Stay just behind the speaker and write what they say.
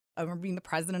I remember being the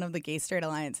president of the Gay Straight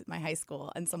Alliance at my high school,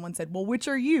 and someone said, well, which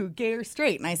are you, gay or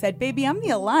straight? And I said, baby, I'm the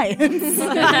Alliance.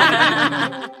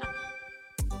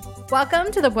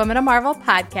 Welcome to the Women of Marvel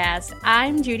podcast.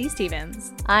 I'm Judy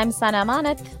Stevens. I'm Sana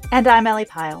Amanat. And I'm Ellie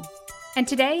Pyle. And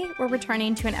today we're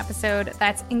returning to an episode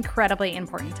that's incredibly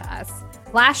important to us.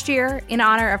 Last year, in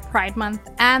honor of Pride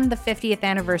Month and the 50th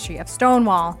anniversary of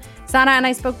Stonewall, Sana and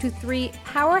I spoke to 3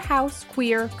 powerhouse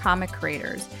queer comic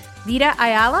creators, Vita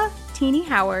Ayala, Tini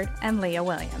Howard, and Leah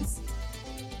Williams.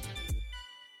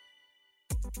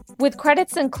 With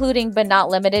credits including but not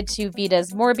limited to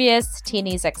Vita's Morbius,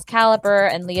 Tini's Excalibur,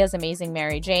 and Leah's Amazing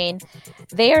Mary Jane,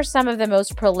 they are some of the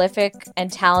most prolific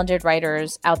and talented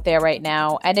writers out there right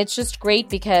now. And it's just great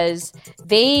because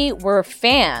they were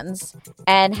fans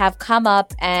and have come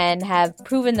up and have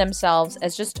proven themselves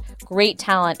as just great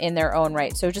talent in their own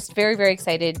right. So just very, very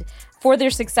excited for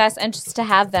their success and just to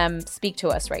have them speak to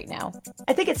us right now.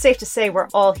 I think it's safe to say we're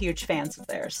all huge fans of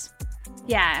theirs.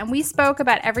 Yeah, and we spoke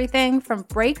about everything from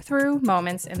breakthrough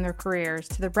moments in their careers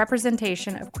to the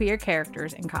representation of queer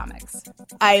characters in comics.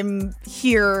 I'm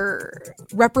here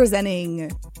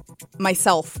representing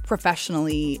myself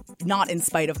professionally, not in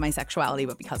spite of my sexuality,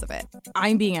 but because of it.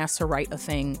 I'm being asked to write a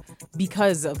thing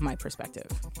because of my perspective.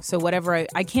 So whatever,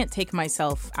 I can't take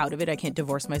myself out of it. I can't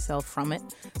divorce myself from it.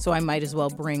 So I might as well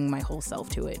bring my whole self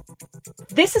to it.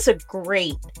 This is a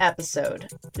great episode.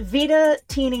 Vita,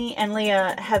 Tini, and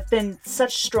Leah have been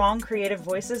such strong creative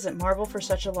voices at Marvel for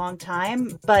such a long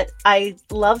time, but I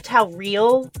loved how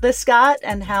real this got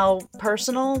and how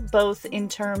personal, both in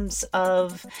terms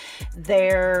of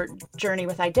their journey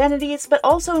with identities, but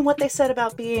also in what they said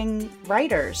about being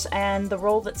writers and the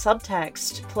role that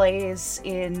subtext plays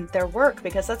in their work,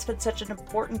 because that's been such an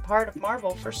important part of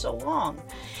Marvel for so long.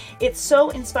 It's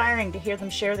so inspiring to hear them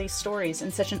share these stories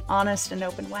in such an honest and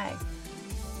open way.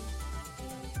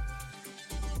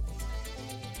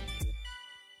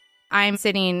 I'm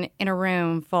sitting in a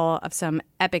room full of some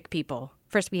epic people.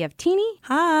 First, we have Tini.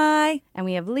 Hi. And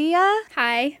we have Leah.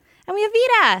 Hi. And we have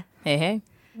Vita. Hey, hey.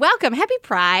 Welcome. Happy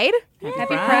Pride.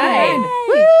 Happy Pride.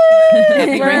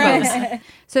 Happy rainbows.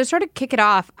 So to sort of kick it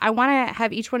off, I want to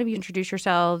have each one of you introduce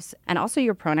yourselves and also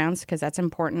your pronouns, because that's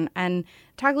important, and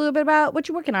talk a little bit about what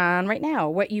you're working on right now,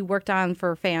 what you worked on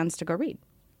for fans to go read.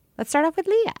 Let's start off with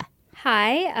Leah.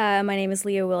 Hi, my name is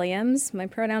Leah Williams. My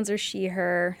pronouns are she,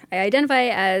 her. I identify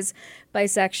as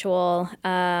bisexual,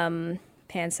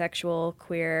 pansexual,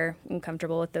 queer. I'm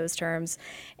comfortable with those terms.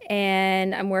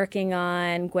 And I'm working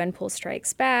on Gwenpool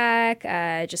Strikes Back.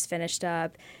 I just finished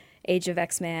up Age of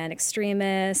X-Men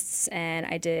Extremists, and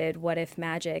I did What If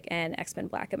Magic and X-Men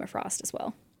Black Emma Frost as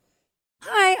well.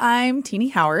 Hi, I'm Tini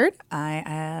Howard.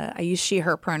 I use she,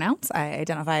 her pronouns. I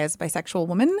identify as a bisexual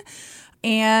woman.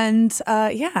 And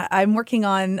I'm working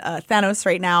on Thanos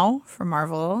right now for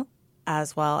Marvel,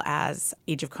 as well as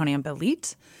Age of Conan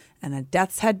Elite and a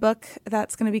Death's Head book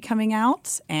that's going to be coming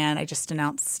out. And I just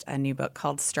announced a new book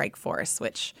called Strike Force,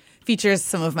 which features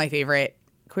some of my favorite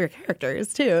queer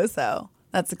characters too. So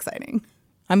that's exciting.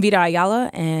 I'm Vita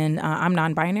Ayala, and I'm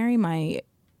non-binary. My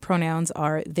pronouns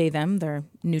are they, them. They're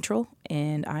neutral,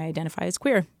 and I identify as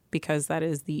queer because that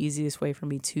is the easiest way for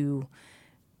me to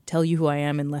tell you who I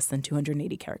am in less than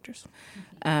 280 characters.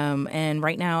 And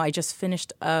right now I just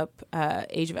finished up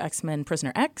Age of X-Men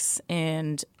Prisoner X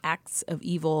and Acts of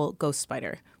Evil Ghost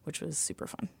Spider, which was super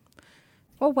fun.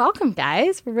 Well, welcome,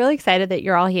 guys. We're really excited that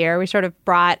you're all here. We sort of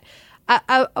brought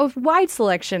a wide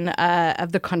selection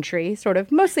of the country, sort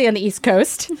of mostly on the East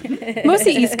Coast,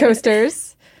 mostly East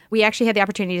Coasters. We actually had the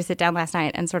opportunity to sit down last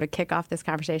night and sort of kick off this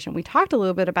conversation. We talked a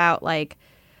little bit about, like,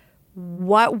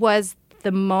 what was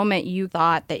the moment you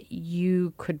thought that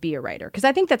you could be a writer? Because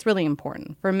I think that's really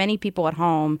important for many people at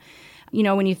home. You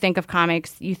know, when you think of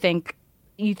comics, you think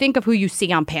of who you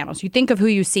see on panels. You think of who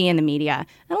you see in the media.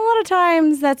 And a lot of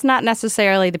times that's not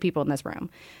necessarily the people in this room.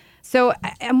 So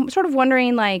I'm sort of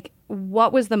wondering, like,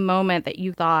 what was the moment that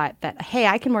you thought that, hey,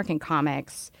 I can work in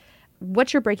comics?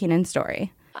 What's your breaking in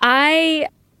story? I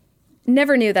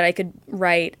never knew that I could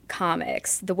write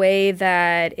comics. The way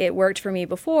that it worked for me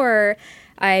before,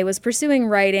 I was pursuing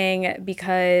writing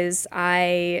because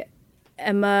I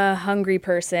am a hungry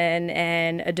person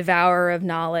and a devourer of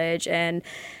knowledge, and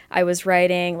I was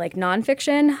writing like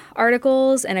nonfiction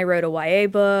articles, and I wrote a YA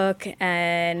book,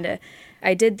 and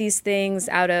I did these things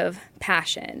out of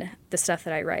passion. The stuff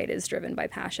that I write is driven by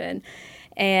passion.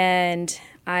 And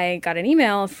I got an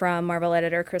email from Marvel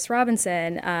editor Chris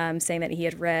Robinson saying that he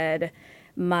had read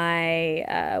my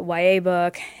YA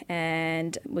book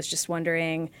and was just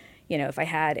wondering, you know, if I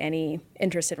had any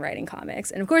interest in writing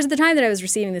comics. And of course, at the time that I was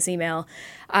receiving this email,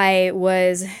 I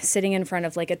was sitting in front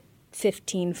of like a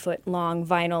 15-foot-long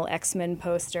vinyl X-Men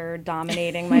poster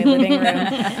dominating my living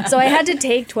room. So I had to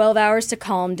take 12 hours to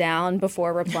calm down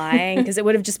before replying, because it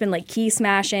would have just been like key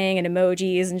smashing and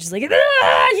emojis and just like,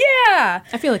 yeah.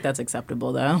 I feel like that's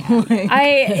acceptable, though.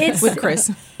 It's with Chris.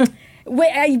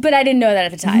 but I didn't know that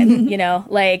at the time, you know?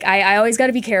 Like, I always got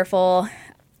to be careful.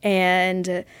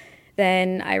 And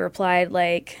then I replied,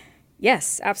 like,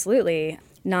 yes, absolutely.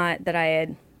 Not that I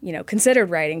had, you know,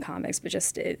 considered writing comics, but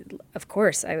just, of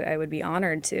course, I would be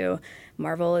honored to.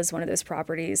 Marvel is one of those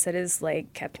properties that has,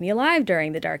 like, kept me alive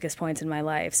during the darkest points in my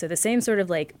life. So the same sort of,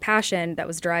 like, passion that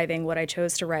was driving what I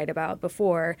chose to write about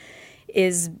before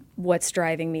is what's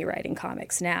driving me writing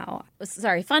comics now.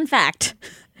 Sorry, fun fact.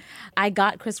 I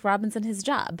got Chris Robinson his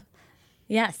job.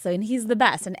 Yes, so and he's the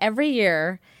best. And every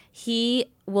year, he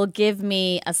will give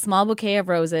me a small bouquet of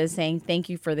roses saying, thank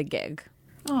you for the gig.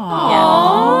 Aww.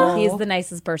 Yeah. He's the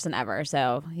nicest person ever.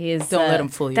 So he is. Don't let him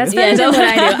fool you. That's better than what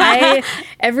I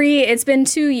do. It's been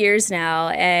 2 years now,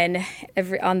 and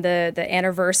on the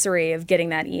anniversary of getting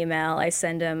that email, I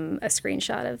send him a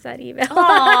screenshot of that email.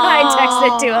 I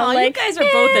text it to him. Like, you guys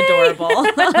are both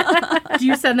adorable. Do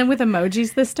you send them with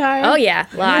emojis this time? oh yeah,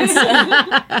 lots.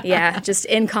 Yeah, just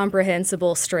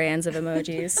incomprehensible strands of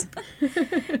emojis.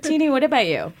 Tini, what about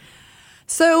you?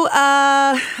 So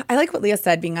I like what Leah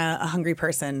said, being a hungry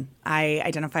person. I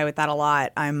identify with that a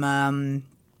lot. I'm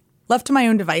left to my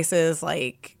own devices.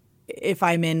 Like, if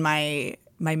I'm in my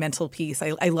mental peace,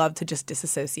 I love to just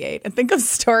disassociate and think of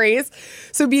stories.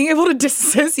 So being able to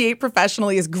disassociate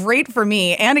professionally is great for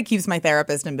me, and it keeps my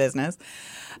therapist in business.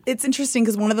 It's interesting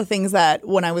because one of the things that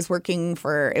when I was working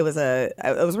I was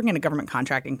working in a government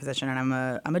contracting position, and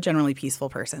I'm a generally peaceful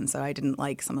person, so I didn't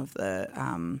like some of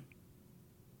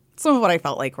what I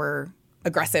felt like were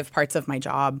aggressive parts of my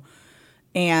job.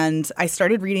 And I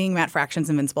started reading Matt Fraction's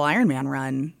Invincible Iron Man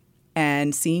run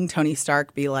and seeing Tony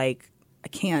Stark be like, I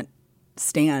can't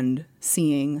stand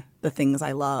seeing the things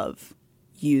I love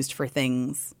used for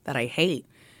things that I hate.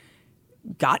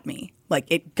 Got me. Like,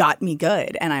 it got me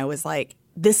good. And I was like,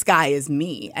 this guy is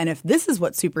me. And if this is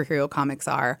what superhero comics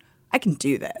are, I can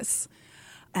do this.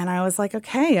 And I was like,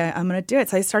 okay, I'm going to do it.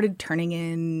 So I started turning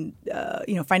in,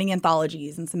 finding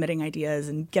anthologies and submitting ideas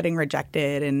and getting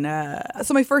rejected. And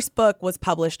so my first book was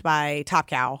published by Top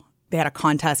Cow. They had a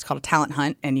contest called a talent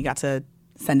hunt, and you got to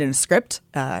send in a script.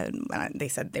 They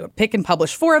said they would pick and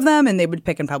publish 4 of them, and they would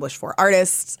pick and publish 4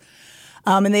 artists.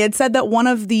 And they had said that one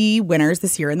of the winners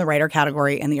this year in the writer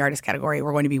category and the artist category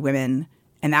were going to be women.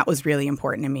 And that was really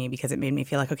important to me because it made me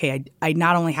feel like, okay, I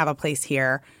not only have a place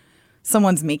here,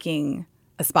 someone's making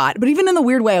a spot. But even in the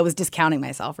weird way, I was discounting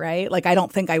myself, right? Like, I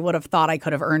don't think I would have thought I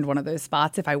could have earned one of those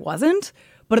spots if I wasn't.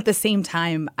 But at the same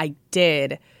time, I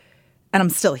did. And I'm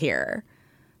still here.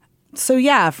 So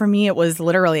yeah, for me, it was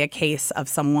literally a case of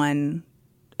someone,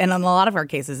 and in a lot of our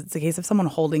cases, it's a case of someone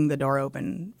holding the door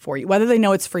open for you, whether they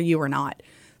know it's for you or not.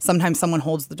 Sometimes someone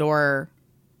holds the door,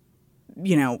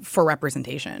 for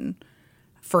representation,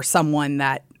 for someone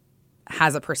that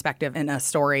has a perspective in a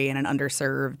story in an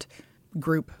underserved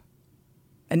group.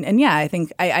 And yeah, I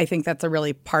think that's a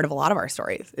really part of a lot of our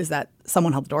stories is that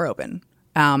someone held the door open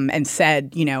and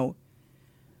said,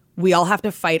 we all have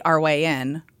to fight our way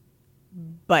in,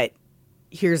 but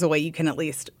here's a way you can at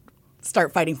least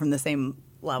start fighting from the same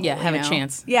level. Yeah, have a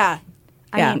chance. Yeah.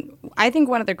 I mean, I think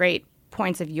one of the great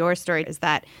points of your story is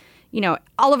that,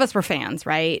 all of us were fans,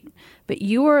 right? But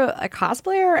you were a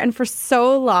cosplayer, and for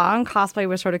so long, cosplay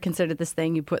was sort of considered this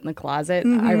thing you put in the closet,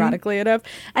 ironically enough.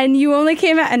 And you only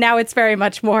came out, and now it's very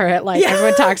much more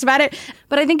everyone talks about it.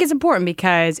 But I think it's important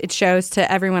because it shows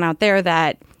to everyone out there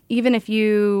that even if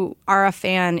you are a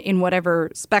fan in whatever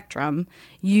spectrum,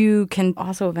 you can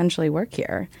also eventually work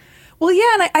here. Well,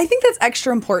 yeah, and I think that's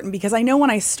extra important because I know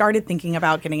when I started thinking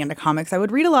about getting into comics, I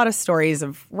would read a lot of stories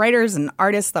of writers and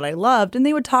artists that I loved, and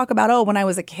they would talk about, when I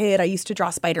was a kid, I used to draw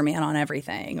Spider-Man on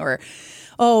everything, or,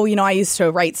 I used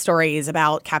to write stories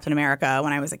about Captain America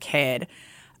when I was a kid.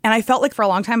 And I felt like for a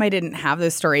long time I didn't have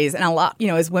those stories. And a lot,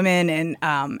 as women and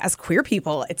as queer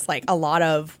people, it's like a lot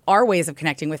of our ways of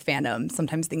connecting with fandom,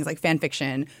 sometimes things like fan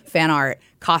fiction, fan art,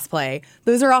 cosplay,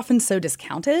 those are often so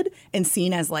discounted and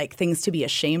seen as like things to be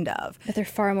ashamed of. But they're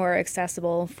far more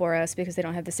accessible for us because they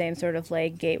don't have the same sort of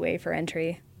like gateway for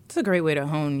entry. It's a great way to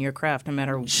hone your craft no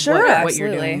matter what you're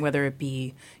doing, whether it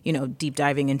be, deep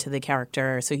diving into the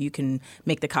character so you can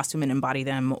make the costume and embody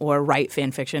them, or write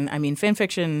fan fiction. I mean, fan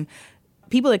fiction,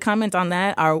 people that comment on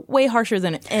that are way harsher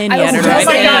than any editor I've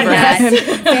ever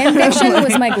had. Fan fiction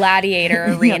was my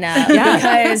gladiator arena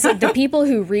because the people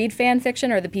who read fan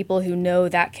fiction are the people who know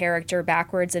that character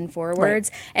backwards and forwards,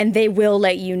 and they will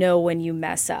let you know when you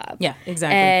mess up. Yeah,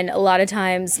 exactly. And a lot of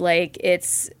times,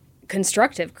 it's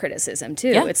constructive criticism too.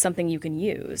 Yeah. It's something you can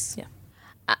use. Yeah.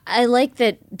 I like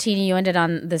that, Tini, you ended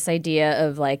on this idea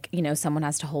of like, someone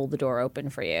has to hold the door open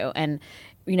for you. And,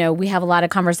 we have a lot of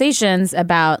conversations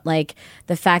about like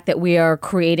the fact that we are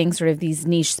creating sort of these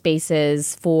niche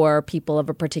spaces for people of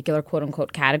a particular quote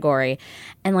unquote category.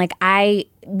 And like, I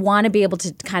want to be able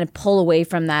to kind of pull away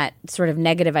from that sort of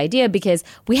negative idea because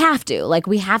we have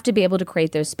to be able to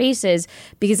create those spaces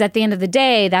because at the end of the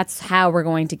day, that's how we're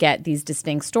going to get these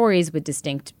distinct stories with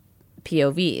distinct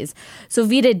POVs. So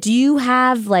Vita, do you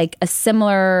have like a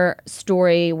similar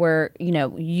story where,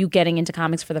 you getting into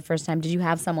comics for the first time, did you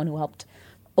have someone who helped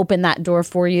open that door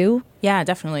for you? Yeah,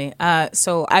 definitely.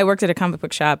 So I worked at a comic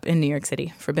book shop in New York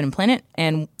City, Forbidden Planet,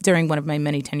 and during one of my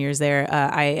many tenures there,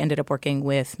 I ended up working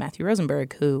with Matthew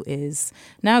Rosenberg, who is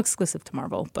now exclusive to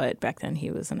Marvel, but back then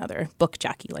he was another book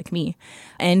jockey like me.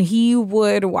 And he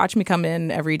would watch me come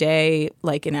in every day,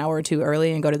 like an hour or two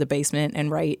early, and go to the basement and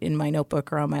write in my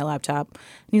notebook or on my laptop.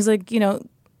 And he's like,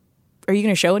 are you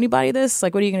going to show anybody this?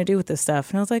 Like, what are you going to do with this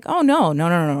stuff? And I was like, oh,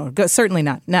 no. Certainly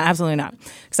not. No, absolutely not.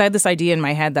 Because I had this idea in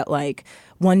my head that, like,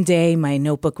 one day my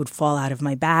notebook would fall out of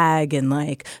my bag and,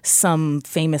 like, some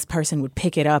famous person would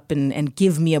pick it up and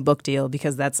give me a book deal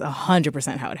because that's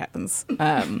 100% how it happens.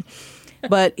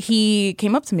 But he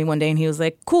came up to me one day and he was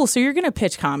like, cool, so you're going to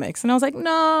pitch comics. And I was like,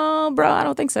 no, bro, I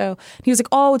don't think so. And he was like,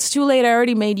 oh, it's too late. I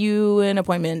already made you an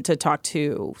appointment to talk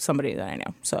to somebody that I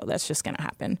know. So that's just going to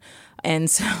happen. And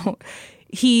so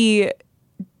he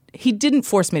didn't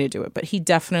force me to do it, but he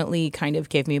definitely kind of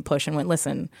gave me a push and went,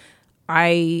 listen,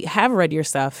 I have read your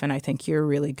stuff and I think you're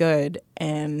really good.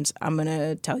 And I'm going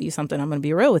to tell you something. I'm going to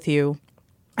be real with you.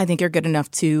 I think you're good enough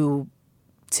to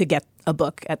get a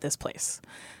book at this place.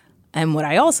 And what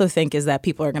I also think is that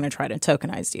people are going to try to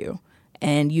tokenize you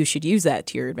and you should use that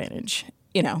to your advantage,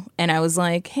 And I was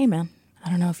like, hey, man, I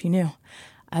don't know if you knew.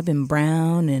 I've been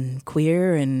brown and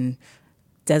queer and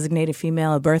designated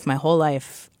female at birth my whole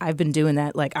life. I've been doing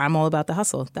that. Like, I'm all about the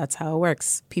hustle. That's how it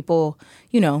works. People,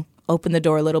 open the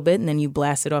door a little bit and then you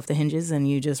blast it off the hinges and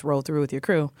you just roll through with your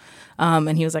crew.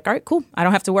 And he was like, all right, cool. I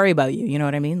don't have to worry about you. You know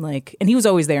what I mean? Like, and he was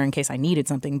always there in case I needed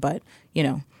something. But,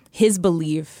 his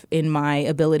belief in my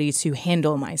ability to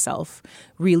handle myself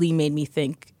really made me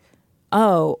think,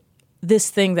 oh, this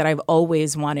thing that I've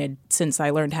always wanted since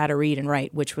I learned how to read and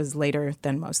write, which was later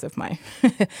than most of my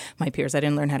my peers. I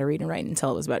didn't learn how to read and write until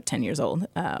I was about 10 years old.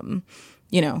 That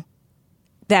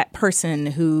person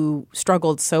who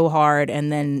struggled so hard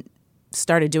and then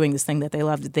started doing this thing that they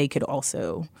loved, they could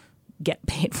also get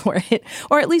paid for it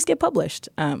or at least get published.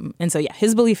 And so, yeah,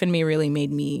 his belief in me really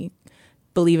made me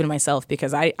believe in myself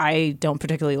because I don't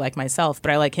particularly like myself,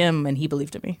 but I like him and he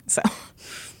believed in me. So,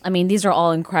 I mean, these are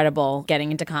all incredible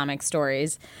getting into comic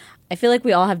stories. I feel like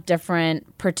we all have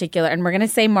different particular, and we're going to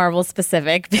say Marvel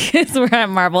specific because we're at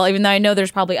Marvel, even though I know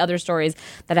there's probably other stories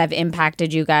that have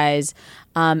impacted you guys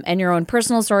and your own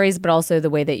personal stories, but also the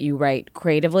way that you write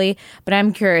creatively. But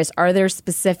I'm curious, are there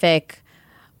specific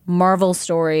Marvel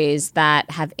stories that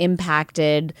have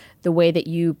impacted the way that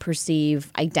you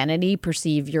perceive identity,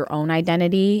 perceive your own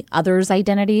identity, others'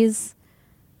 identities?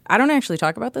 I don't actually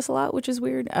talk about this a lot, which is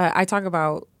weird. I talk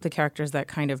about the characters that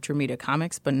kind of drew me to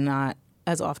comics, but not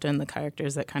as often the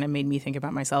characters that kind of made me think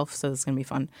about myself. So it's going to be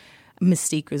fun.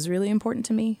 Mystique was really important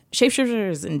to me.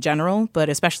 Shapeshifters in general, but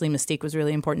especially Mystique was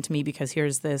really important to me because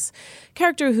here's this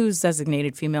character who's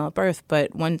designated female at birth,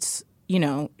 but once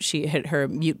she hit her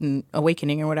mutant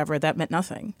awakening or whatever, that meant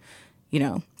nothing.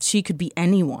 She could be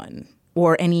anyone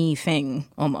or anything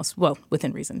almost, well,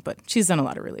 within reason, but she's done a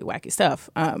lot of really wacky stuff.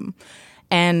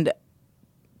 And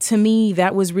to me,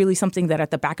 that was really something that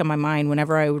at the back of my mind,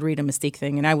 whenever I would read a Mystique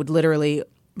thing, and I would literally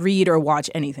read or watch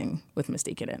anything with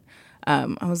Mystique in it,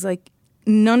 I was like,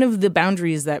 none of the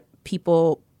boundaries that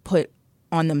people put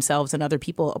on themselves and other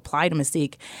people apply to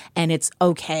Mystique, and it's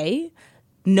okay.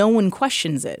 No one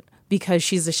questions it. Because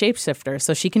she's a shapeshifter,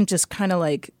 so she can just kind of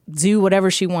like do whatever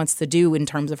she wants to do in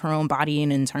terms of her own body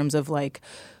and in terms of like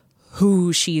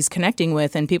who she's connecting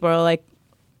with. And people are like,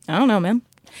 I don't know, man.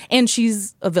 And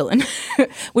she's a villain,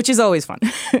 which is always fun.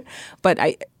 But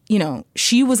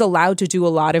she was allowed to do a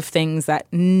lot of things that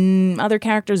other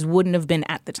characters wouldn't have been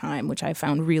at the time, which I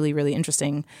found really, really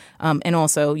interesting. And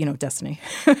also, destiny.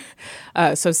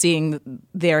 So seeing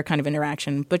their kind of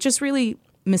interaction, but just really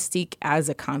Mystique as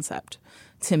a concept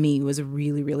to me was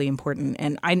really, really important.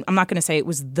 And I'm not going to say it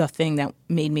was the thing that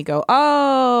made me go,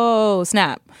 oh,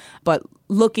 snap. But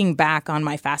looking back on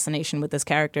my fascination with this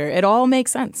character, it all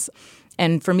makes sense.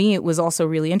 And for me, it was also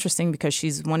really interesting because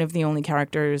she's one of the only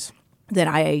characters that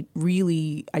I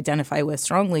really identify with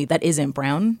strongly that isn't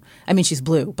brown. I mean, she's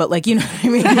blue, but like, you know what I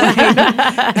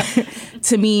mean? Like,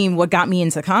 to me, what got me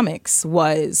into comics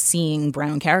was seeing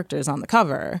brown characters on the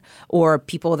cover or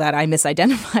people that I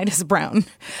misidentified as brown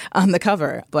on the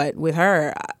cover. But with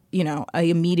her, you know, I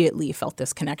immediately felt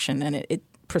this connection, and it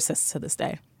persists to this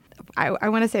day. I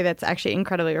want to say that's actually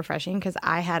incredibly refreshing because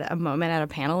I had a moment at a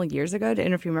panel years ago.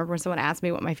 And if you remember when someone asked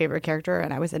me what my favorite character,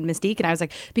 and I was in Mystique, and I was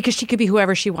like, because she could be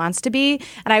whoever she wants to be.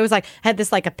 And I was like, had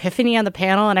this like epiphany on the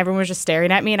panel, and everyone was just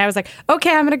staring at me. And I was like,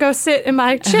 okay, I'm going to go sit in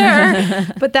my chair.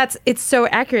 But it's so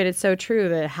accurate. It's so true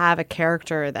to have a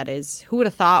character that is, who would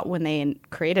have thought when they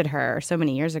created her so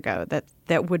many years ago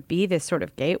that would be this sort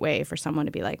of gateway for someone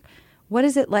to be like, what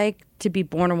is it like to be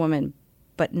born a woman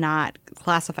but not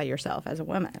classify yourself as a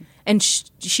woman? And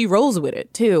she rolls with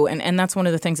it, too. And that's one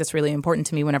of the things that's really important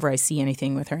to me whenever I see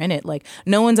anything with her in it. Like,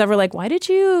 no one's ever like, why did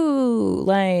you,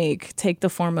 like, take the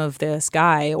form of this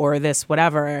guy or this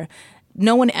whatever?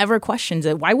 No one ever questions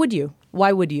it. Why would you?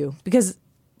 Why would you? Because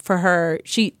for her,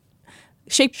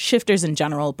 shapeshifters in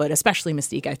general, but especially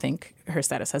Mystique, I think her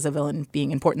status as a villain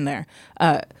being important there,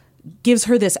 gives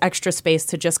her this extra space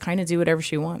to just kind of do whatever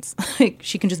she wants. Like,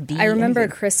 she can just be I remember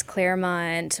anything. Chris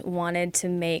Claremont wanted to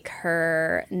make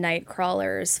her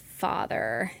Nightcrawler's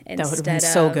father instead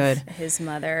so of good. his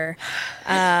mother,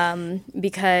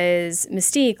 because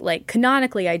Mystique, like,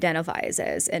 canonically identifies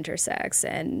as intersex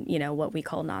and, you know, what we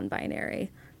call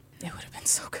non-binary. It would have been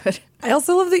so good. I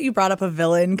also love that you brought up a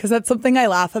villain because that's something I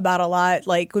laugh about a lot.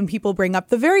 Like when people bring up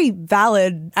the very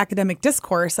valid academic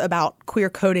discourse about queer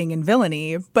coding and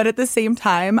villainy, but at the same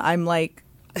time, I'm like,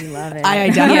 We love it. I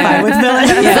identify with villains.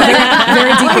 Like,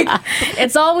 very deep.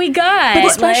 It's all we got. But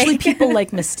especially people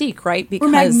like Mystique, right? Or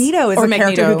Magneto is a character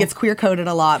Magneto. who gets queer coded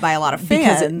a lot by a lot of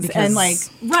fans, Because- and like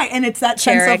and it's that Jarek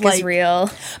sense of like is real.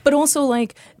 But also,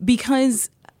 like, because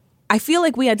I feel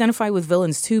like we identify with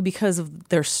villains, too, because of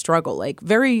their struggle. Like,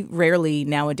 very rarely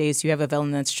nowadays do you have a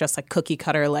villain that's just, like, cookie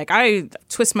cutter. Like, I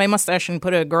twist my mustache and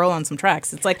put a girl on some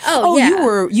tracks. It's like,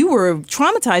 yeah. you were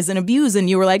traumatized and abused, and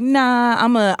you were like, nah,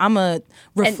 I'm a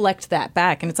reflect that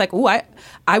back. And it's like, oh,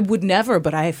 I would never,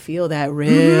 but I feel that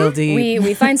real deep.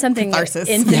 We find something Catharsis.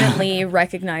 infinitely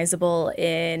recognizable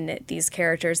in these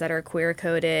characters that are queer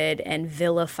coded and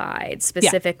vilified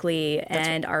specifically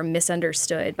and are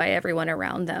misunderstood by everyone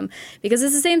around them. Because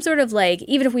it's the same sort of like,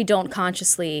 even if we don't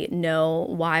consciously know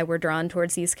why we're drawn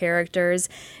towards these characters,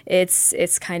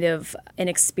 it's kind of an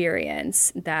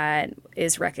experience that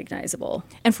is recognizable.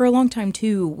 And for a long time,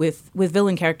 too, with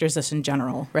villain characters just in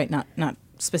general, right? Not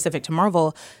specific to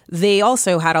Marvel, they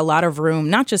also had a lot of room,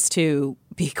 not just to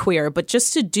be queer, but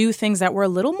just to do things that were a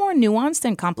little more nuanced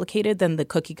and complicated than the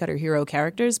cookie-cutter hero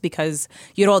characters, because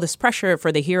you had all this pressure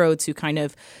for the hero to kind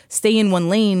of stay in one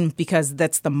lane because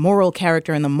that's the moral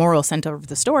character and the moral center of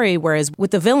the story, whereas with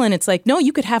the villain, it's like, no,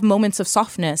 you could have moments of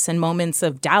softness and moments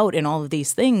of doubt and all of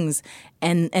these things,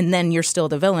 and then you're still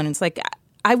the villain. It's like,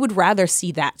 I would rather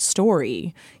see that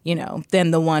story,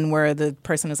 than the one where the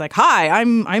person is like, hi,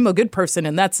 I'm a good person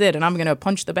and that's it, and I'm going to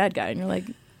punch the bad guy. And you're like...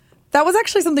 That was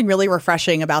actually something really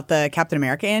refreshing about the Captain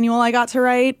America annual I got to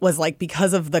write, was like,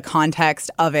 because of the context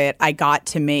of it, I got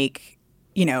to make,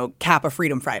 Cap a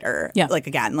freedom fighter. Yeah. Like,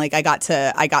 again, like I got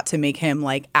to make him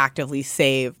like actively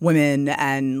save women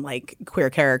and like queer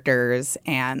characters,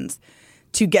 and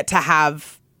to get to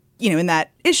have, in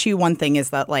that issue, one thing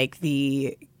is that like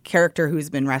the character who's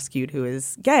been rescued who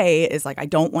is gay is like, I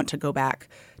don't want to go back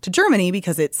to Germany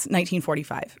because it's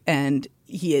 1945 and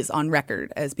he is on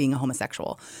record as being a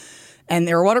homosexual. And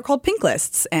there were what are called pink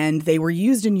lists, and they were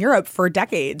used in Europe for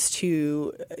decades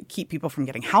to keep people from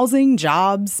getting housing,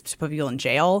 jobs, to put people in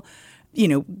jail.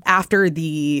 After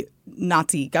the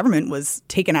Nazi government was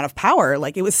taken out of power,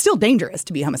 like, it was still dangerous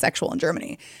to be homosexual in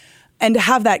Germany. And to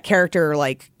have that character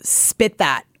like spit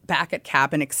that back at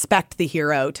Cap and expect the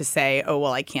hero to say, oh,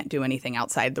 well, I can't do anything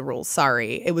outside the rules,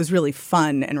 sorry. It was really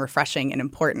fun and refreshing and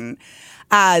important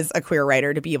as a queer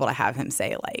writer to be able to have him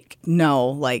say, like, no,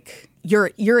 like,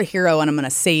 you're a hero and I'm going to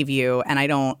save you,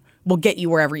 and we'll get you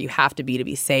wherever you have to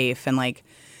be safe. And like,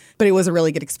 but it was a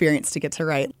really good experience to get to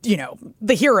write,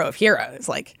 the hero of heroes,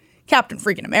 like Captain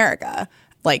freaking America,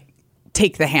 like,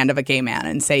 take the hand of a gay man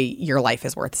and say your life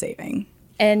is worth saving.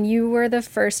 And you were the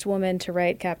first woman to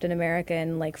write Captain America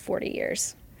in like 40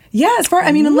 years. Yeah, as far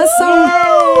unless some.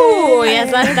 Oh,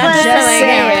 yes, that's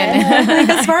Like,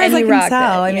 as far as And I you can rocked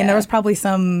tell, it, I mean, yeah. there was probably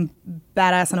some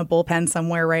badass in a bullpen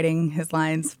somewhere writing his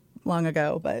lines long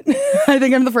ago, but I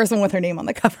think I'm the first one with her name on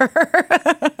the cover.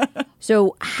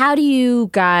 So how do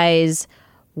you guys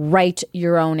write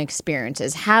your own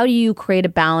experiences? How do you create a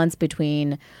balance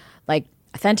between, like,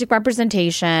 authentic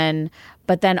representation,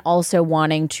 but then also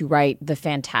wanting to write the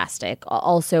fantastic,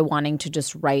 also wanting to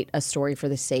just write a story for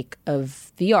the sake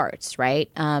of the arts, right?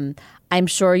 I'm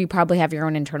sure you probably have your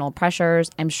own internal pressures.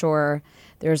 I'm sure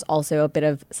there's also a bit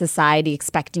of society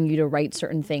expecting you to write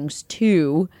certain things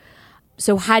too.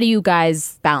 So how do you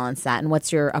guys balance that, and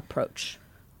what's your approach?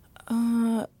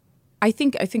 I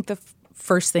think the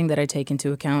first thing that I take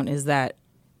into account is that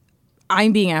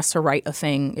I'm being asked to write a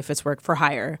thing, if it's work for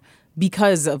hire,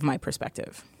 because of my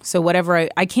perspective. So whatever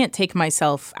I can't take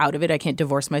myself out of it. I can't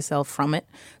divorce myself from it.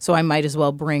 So I might as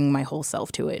well bring my whole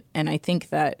self to it. And I think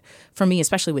that for me,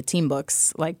 especially with teen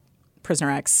books like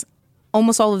Prisoner X,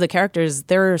 almost all of the characters,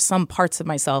 there are some parts of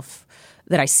myself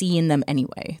that I see in them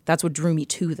anyway. That's what drew me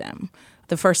to them.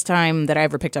 The first time that I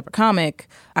ever picked up a comic,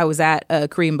 I was at a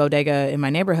Korean bodega in my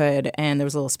neighborhood, and there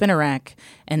was a little spinner rack,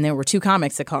 and there were two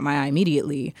comics that caught my eye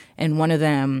immediately. And one of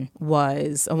them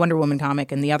was a Wonder Woman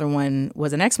comic, and the other one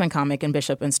was an X-Men comic, and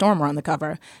Bishop and Storm were on the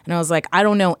cover. And I was like, I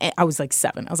don't know. I was like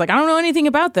 7. I was like, I don't know anything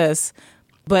about this,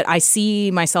 but I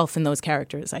see myself in those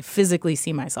characters. I physically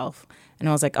see myself. And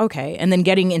I was like, okay. And then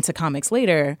getting into comics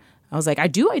later, I was like, I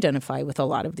do identify with a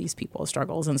lot of these people's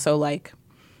struggles. And so, like,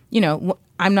 you know,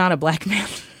 I'm not a black man.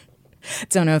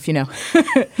 Don't know if you know.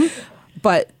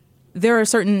 But there are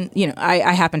certain, you know,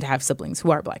 I happen to have siblings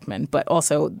who are black men, but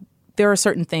also there are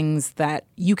certain things that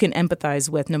you can empathize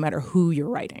with no matter who you're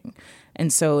writing.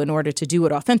 And so in order to do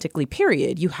it authentically,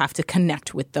 period, you have to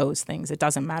connect with those things. It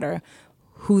doesn't matter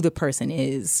who the person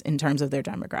is in terms of their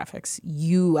demographics.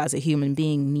 You as a human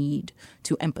being need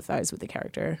to empathize with the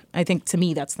character. I think to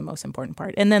me that's the most important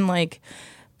part. And then like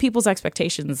people's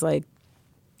expectations, like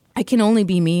I can only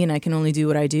be me and I can only do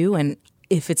what I do. And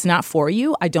if it's not for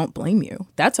you, I don't blame you.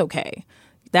 That's okay.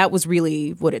 That was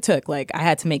really what it took. Like I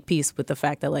had to make peace with the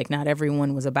fact that like not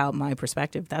everyone was about my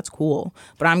perspective. That's cool.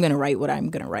 But I'm going to write what I'm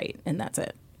going to write. And that's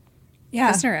it. Yeah.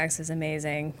 Prisoner X is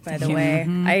amazing, by the way.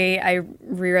 I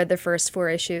reread the first 4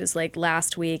 issues like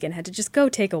last week and had to just go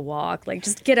take a walk. Like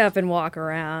just get up and walk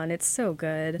around. It's so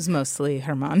good. It was mostly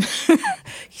Herman.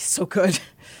 He's so good.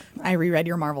 I reread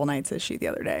your Marvel Knights issue the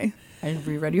other day. I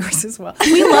reread yours as well.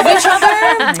 We love each other.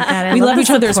 Oh my God, We love each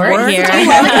other's work. here.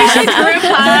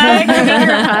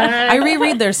 I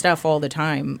reread their stuff all the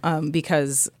time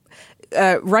because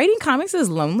writing comics is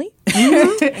lonely.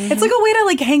 It's like a way to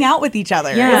like hang out with each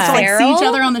other. Yeah. It's to like see Feral? each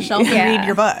other on the shelf and read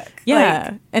your book. Yeah.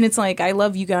 Like, And it's like, I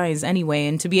love you guys anyway.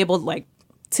 And to be able like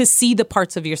to see the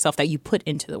parts of yourself that you put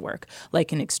into the work,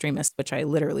 like in Extremist, which I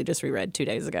literally just reread 2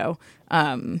 days ago,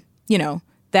 you know,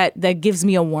 that gives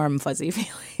me a warm, fuzzy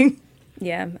feeling.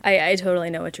 Yeah, I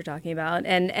totally know what you're talking about.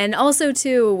 And also,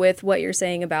 too, with what you're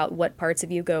saying about what parts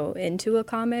of you go into a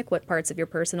comic, what parts of your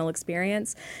personal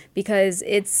experience, because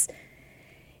it's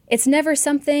never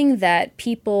something that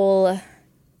people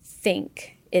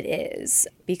think it is.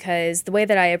 Because the way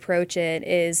that I approach it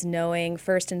is knowing,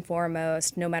 first and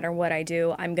foremost, no matter what I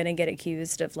do, I'm going to get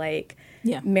accused of, like,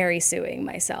 Mary suing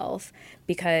myself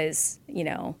because, you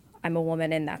know, I'm a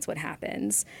woman and that's what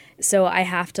happens. So I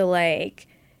have to, like,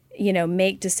 you know,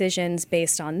 make decisions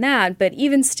based on that. But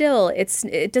even still,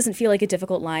 it doesn't feel like a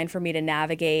difficult line for me to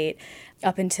navigate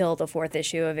up until the 4th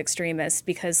issue of Extremist,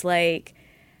 because like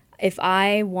if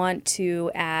I want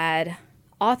to add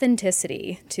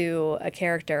authenticity to a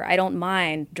character, I don't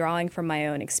mind drawing from my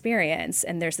own experience.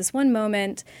 And there's this one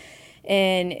moment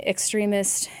in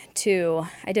Extremist 2,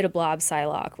 I did a Blob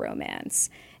Psylocke romance.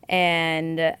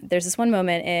 And there's this one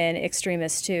moment in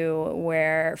Extremist 2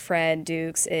 where Fred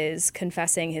Dukes is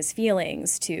confessing his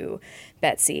feelings to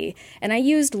Betsy. And I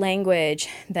used language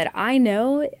that I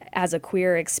know as a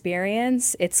queer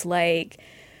experience. It's like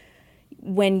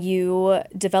when you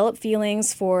develop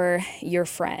feelings for your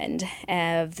friend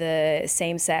of the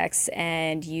same sex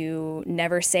and you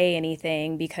never say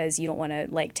anything because you don't want to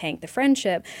like tank the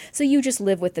friendship, so you just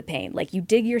live with the pain. Like you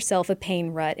dig yourself a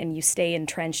pain rut and you stay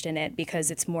entrenched in it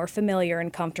because it's more familiar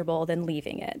and comfortable than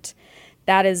leaving it.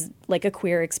 That is like a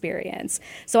queer experience.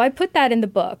 So I put that in the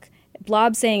book.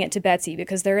 Blob saying it to Betsy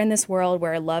because they're in this world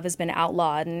where love has been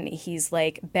outlawed, and he's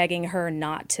like begging her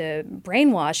not to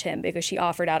brainwash him because she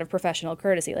offered out of professional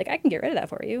courtesy. Like, I can get rid of that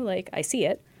for you. Like, I see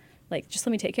it. Like, just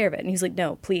let me take care of it. And he's like,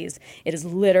 no, please. It is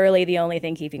literally the only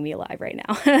thing keeping me alive right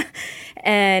now.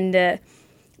 And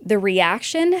the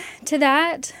reaction to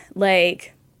that,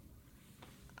 like,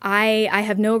 I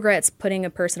have no regrets putting a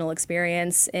personal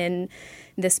experience in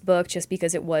this book just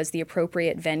because it was the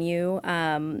appropriate venue.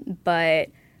 But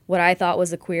what I thought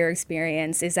was a queer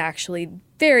experience is actually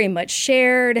very much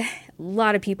shared. A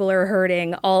lot of people are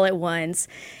hurting all at once.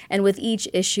 And with each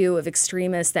issue of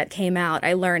Extremist that came out,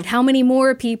 I learned how many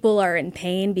more people are in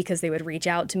pain because they would reach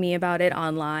out to me about it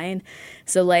online.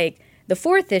 So like the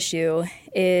 4th issue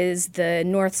is the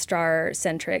North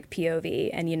Star-centric POV.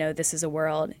 And, you know, this is a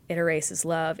world, it erases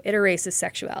love, it erases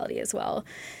sexuality as well.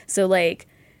 So like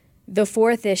the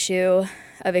 4th issue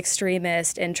of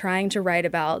Extremist and trying to write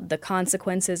about the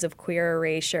consequences of queer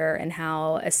erasure and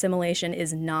how assimilation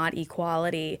is not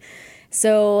equality.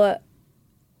 So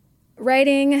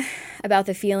writing about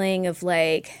the feeling of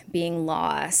like being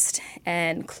lost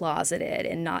and closeted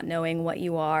and not knowing what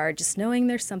you are, just knowing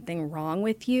there's something wrong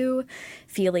with you,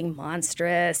 feeling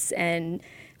monstrous and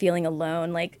feeling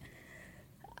alone. Like,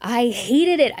 I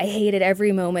hated it. I hated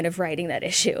every moment of writing that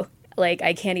issue. Like,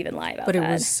 I can't even lie about that. But it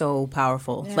was so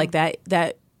powerful. Yeah. Like that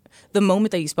the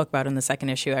moment that you spoke about in the 2nd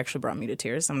issue actually brought me to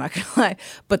tears. I'm not going to lie.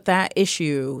 But that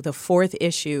issue, the 4th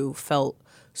issue,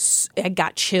 I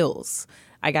got chills.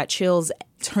 I got chills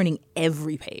turning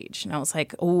every page. And I was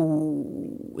like,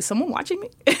 oh, is someone watching me?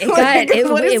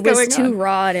 It was too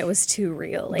raw and it was too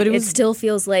real. Like, but it still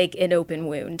feels like an open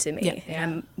wound to me. Yeah.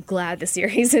 And I'm glad the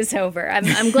series is over.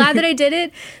 I'm glad that I did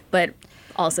it, but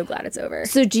also glad it's over.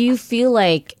 So do you feel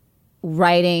like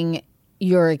writing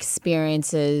your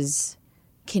experiences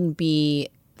can be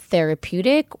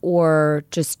therapeutic or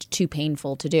just too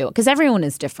painful to do? Because everyone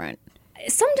is different.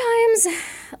 Sometimes,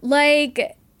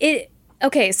 like,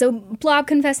 okay, so Blob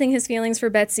confessing his feelings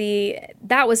for Betsy,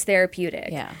 that was therapeutic.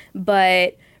 Yeah.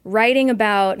 But writing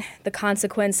about the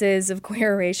consequences of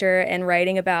queer erasure and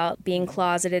writing about being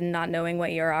closeted and not knowing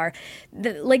what you are,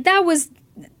 that was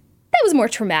more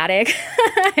traumatic.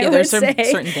 There's certain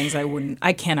things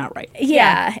I cannot write.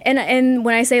 Yeah. And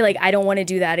when I say like I don't want to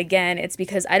do that again, it's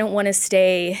because I don't want to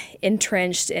stay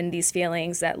entrenched in these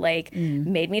feelings that like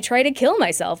made me try to kill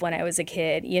myself when I was a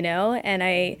kid, you know? And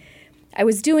I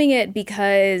was doing it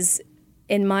because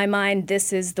in my mind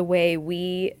this is the way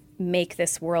we make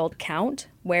this world count,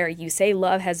 where you say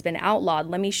love has been outlawed.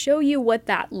 Let me show you what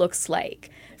that looks like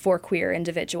for queer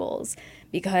individuals,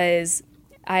 because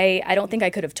I don't think I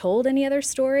could have told any other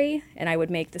story and I would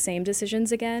make the same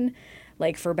decisions again,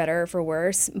 like for better or for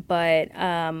worse. But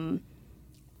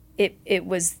it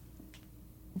was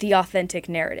the authentic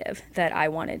narrative that I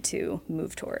wanted to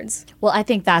move towards. Well, I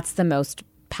think that's the most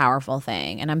powerful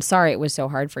thing. And I'm sorry it was so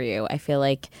hard for you. I feel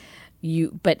like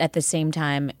but at the same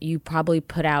time, you probably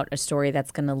put out a story that's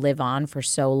going to live on for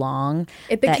so long.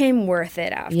 It became worth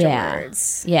it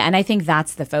afterwards. Yeah, and I think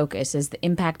that's the focus, is the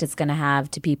impact it's going to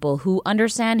have to people who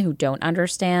understand, who don't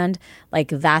understand. Like,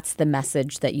 that's the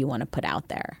message that you want to put out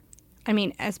there. I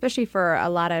mean, especially for a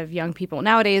lot of young people.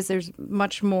 Nowadays, there's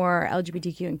much more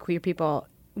LGBTQ and queer people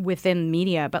within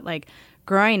media. But, like,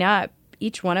 growing up,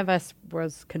 each one of us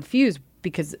was confused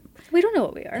because we don't know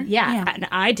what we are. Yeah. And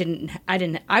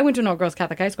I went to an all-girls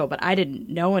Catholic high school, but I didn't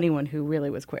know anyone who really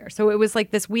was queer. So it was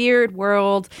like this weird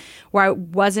world where I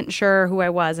wasn't sure who I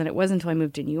was. And it wasn't until I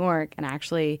moved to New York and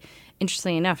actually,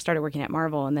 interestingly enough, started working at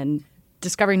Marvel and then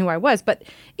discovering who I was. But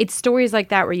it's stories like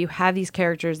that where you have these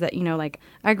characters that, you know, like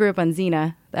I grew up on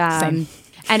Xena. Same.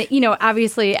 And, you know,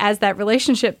 obviously as that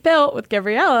relationship built with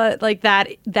Gabriella, like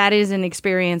that is an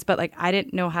experience. But like I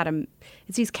didn't know how to...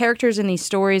 It's these characters and these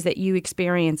stories that you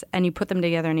experience and you put them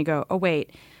together and you go, oh,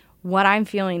 wait, what I'm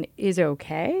feeling is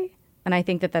okay. And I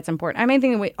think that that's important. I mean, I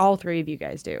think what all three of you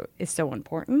guys do is so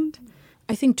important.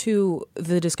 I think, too,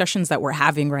 the discussions that we're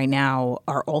having right now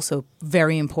are also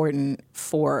very important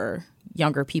for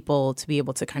younger people to be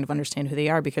able to kind of understand who they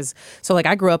are. Because, so like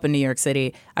I grew up in New York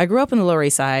City. I grew up in the Lower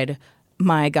East Side.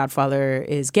 My godfather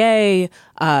is gay.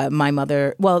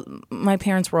 My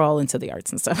parents were all into the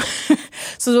arts and stuff.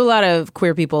 So there's a lot of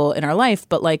queer people in our life,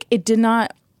 but like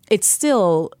it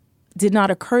still did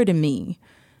not occur to me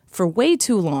for way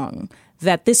too long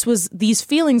that these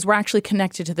feelings were actually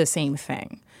connected to the same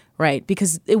thing, right?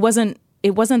 Because it wasn't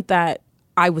that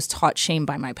I was taught shame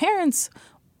by my parents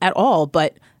at all,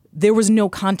 but there was no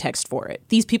context for it.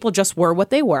 These people just were what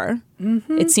they were.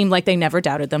 Mm-hmm. It seemed like they never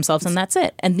doubted themselves, and that's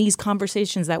it. And these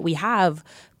conversations that we have,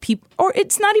 or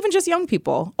it's not even just young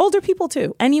people, older people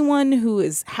too. Anyone who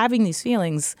is having these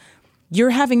feelings, you're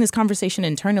having this conversation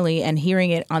internally, and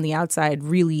hearing it on the outside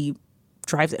really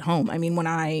drives it home. I mean, when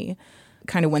I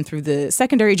kind of went through the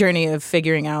secondary journey of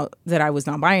figuring out that I was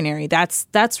non-binary,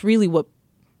 that's really what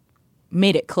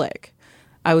made it click.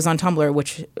 I was on Tumblr,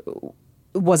 which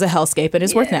was a hellscape and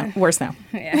is worse now.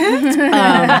 We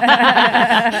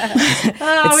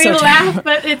laugh,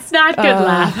 but it's not good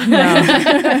laugh.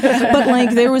 No. But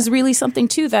like there was really something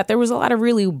to that. There was a lot of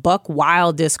really buck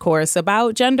wild discourse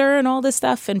about gender and all this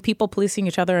stuff and people policing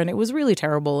each other, and it was really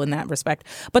terrible in that respect.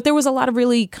 But there was a lot of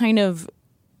really kind of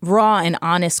raw and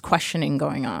honest questioning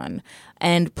going on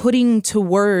and putting to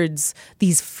words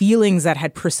these feelings that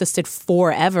had persisted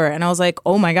forever. And I was like,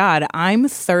 oh my God, I'm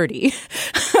 30.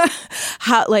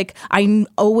 I'm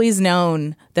always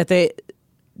known that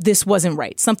this wasn't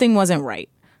right. Something wasn't right.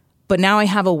 But now I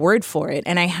have a word for it.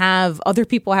 And I have other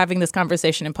people having this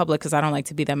conversation in public because I don't like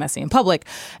to be that messy in public.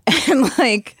 And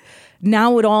like,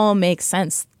 now it all makes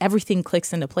sense. Everything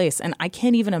clicks into place. And I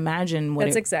can't even imagine what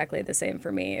That's exactly the same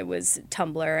for me. It was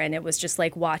Tumblr, and it was just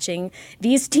like watching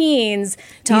these teens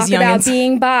talk about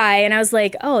being bi. And I was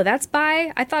like, oh, that's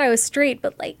bi? I thought I was straight,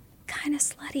 but like kind of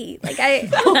slutty. Like my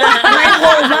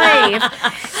whole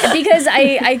life. Because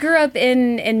I grew up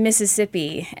in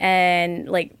Mississippi, and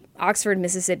like Oxford,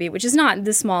 Mississippi, which is not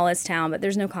the smallest town, but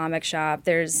there's no comic shop.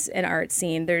 There's an art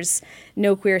scene. There's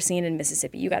no queer scene in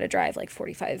Mississippi. You got to drive like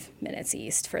 45 minutes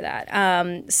east for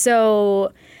that.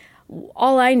 So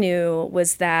all I knew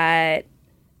was that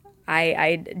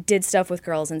I did stuff with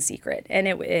girls in secret, and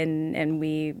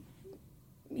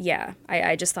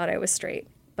I just thought I was straight.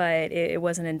 But it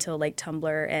wasn't until like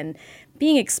Tumblr and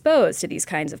being exposed to these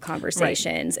kinds of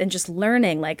conversations and just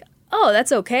learning like, oh,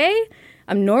 that's okay.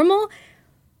 I'm normal.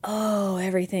 Oh,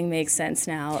 everything makes sense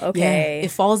now. Okay. Yeah,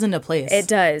 it falls into place. It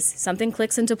does. Something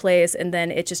clicks into place, and then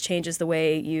it just changes the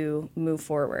way you move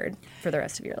forward for the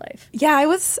rest of your life. Yeah, I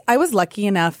was lucky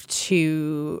enough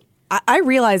to I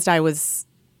realized I was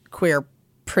queer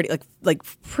pretty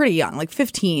pretty young, like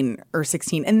 15 or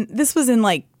 16. And this was in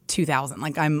like 2000.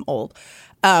 Like I'm old.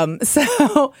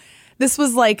 So this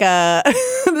was like for the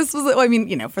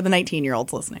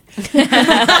 19-year-olds listening.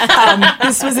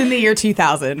 This was in the year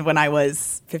 2000 when I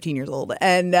was 15 years old.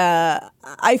 And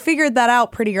I figured that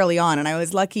out pretty early on. And I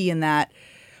was lucky in that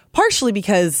partially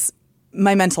because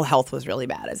my mental health was really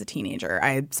bad as a teenager.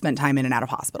 I had spent time in and out of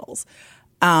hospitals.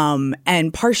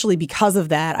 And partially because of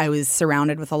that, I was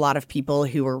surrounded with a lot of people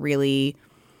who were really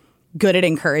good at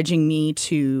encouraging me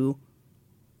to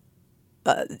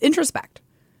introspect.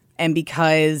 And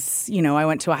because, I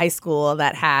went to a high school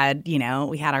that had,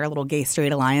 we had our little gay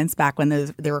straight alliance back when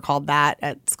they were called that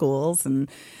at schools. And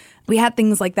we had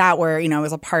things like that where, I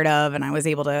was a part of, and I was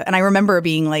able to, and I remember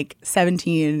being like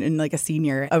 17 and like a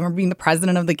senior. I remember being the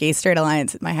president of the Gay Straight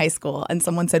Alliance at my high school. And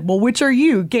someone said, well, which are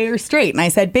you, gay or straight? And I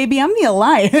said, baby, I'm the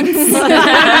alliance.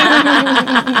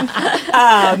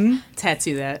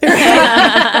 Tattoo that.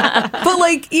 But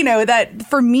like, that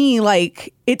for me,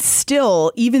 like, it's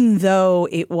still, even though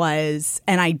it was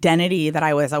an identity that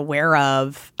I was aware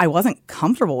of, I wasn't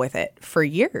comfortable with it for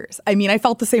years. I mean, I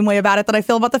felt the same way about it that I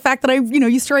feel about the fact that I,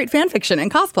 used to write fan fiction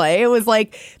and cosplay. It was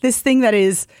like this thing that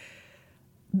is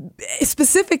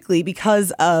specifically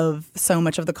because of so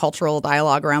much of the cultural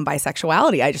dialogue around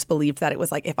bisexuality. I just believed that it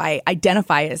was like, if I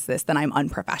identify as this, then I'm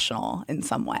unprofessional in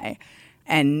some way.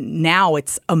 And now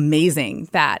it's amazing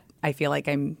that I feel like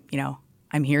I'm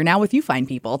here now with you fine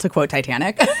people, to quote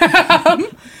Titanic.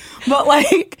 But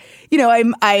like,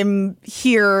 I'm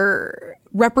here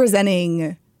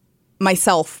representing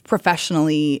myself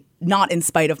professionally, not in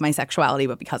spite of my sexuality,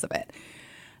 but because of it.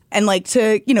 And like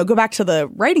to, go back to the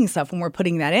writing stuff when we're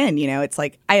putting that in, it's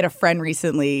like I had a friend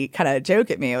recently kind of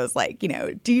joke at me. It was like,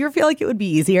 do you feel like it would be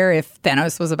easier if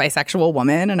Thanos was a bisexual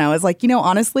woman? And I was like,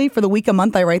 honestly, for the week a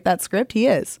month I write that script, he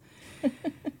is.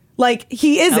 Like,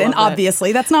 he isn't,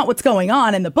 obviously. That's not what's going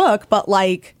on in the book. But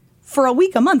like, for a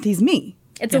week a month, he's me.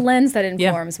 It's a lens that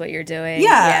informs what you're doing.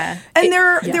 Yeah. And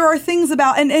there are things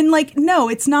about, and like, no,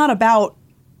 it's not about,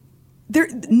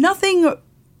 nothing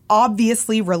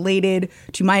obviously related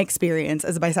to my experience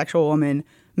as a bisexual woman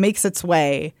makes its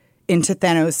way into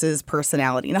Thanos'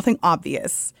 personality. Nothing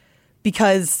obvious,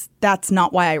 because that's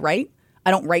not why I write.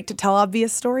 I don't write to tell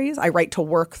obvious stories. I write to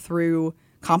work through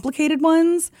complicated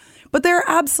ones. But there are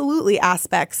absolutely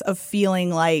aspects of feeling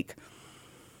like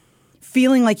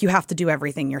you have to do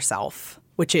everything yourself,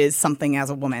 which is something as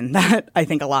a woman that I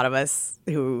think a lot of us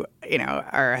who,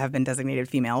 have been designated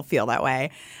female feel that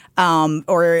way.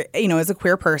 Or, as a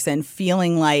queer person,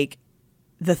 feeling like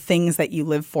the things that you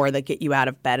live for that get you out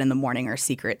of bed in the morning are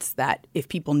secrets that if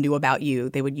people knew about you,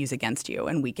 they would use against you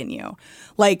and weaken you.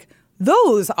 Like,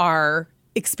 those are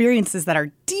experiences that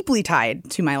are deeply tied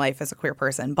to my life as a queer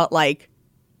person. But like,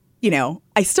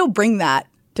 I still bring that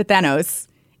to Thanos,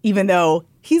 even though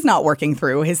he's not working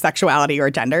through his sexuality or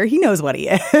gender. He knows what he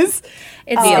is.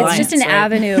 It's just an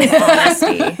avenue of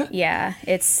honesty. Yeah,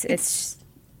 it's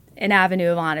an avenue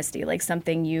of honesty, like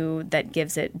something that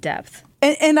gives it depth.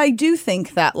 And I do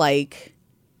think that, like,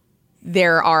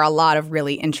 there are a lot of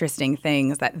really interesting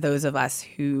things that those of us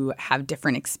who have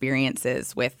different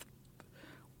experiences with,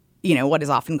 you know, what is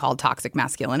often called toxic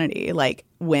masculinity, like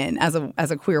when, as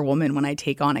a queer woman, when I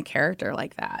take on a character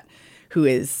like that, who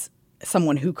is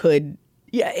someone who could,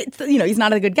 it's, you know, he's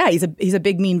not a good guy. He's a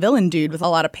big mean villain dude with a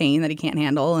lot of pain that he can't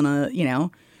handle, and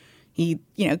he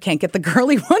can't get the girl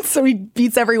he wants, so he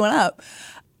beats everyone up.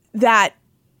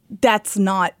 That's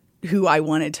not who I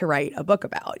wanted to write a book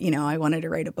about. You know, I wanted to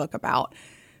write a book about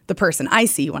the person I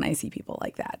see when I see people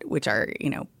like that, which are, you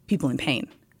know, people in pain.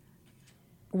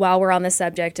 While we're on the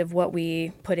subject of what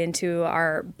we put into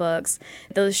our books,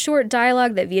 the short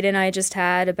dialogue that Vita and I just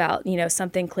had about, you know,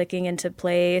 something clicking into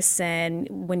place, and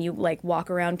when you like walk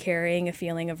around carrying a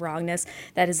feeling of wrongness,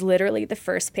 that is literally the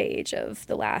first page of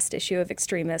the last issue of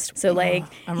Extremist. So like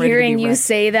hearing you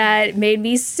say that made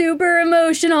me super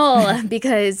emotional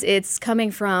because it's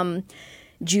coming from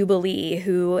Jubilee,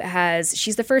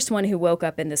 she's the first one who woke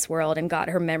up in this world and got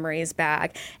her memories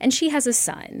back, and she has a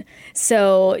son.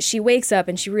 So she wakes up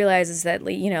and she realizes that,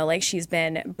 you know, like she's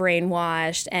been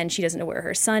brainwashed and she doesn't know where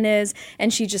her son is,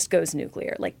 and she just goes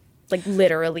nuclear, like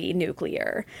literally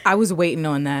nuclear. I was waiting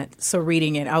on that. So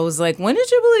reading it, I was like, when is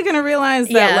Jubilee going to realize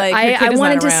that, like, her kid I is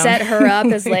wanted not to around? set her up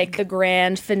as like the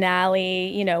grand finale,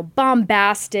 you know,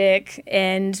 bombastic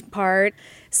end part.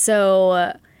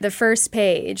 So the first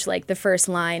page, like the first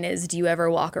line is, do you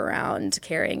ever walk around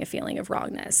carrying a feeling of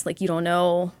wrongness? Like you don't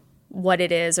know what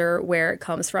it is or where it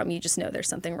comes from. You just know there's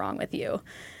something wrong with you.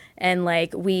 And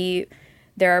like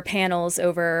there are panels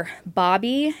over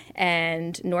Bobby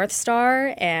and North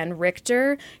Star and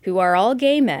Richter, who are all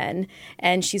gay men.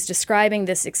 And she's describing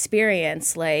this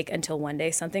experience, like, until one day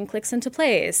something clicks into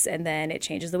place and then it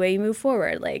changes the way you move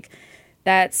forward. Like,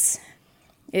 that's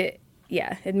it.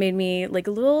 Yeah, it made me like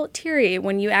a little teary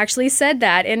when you actually said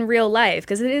that in real life,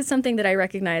 because it is something that I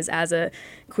recognize as a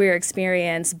queer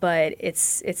experience, but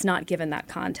it's not given that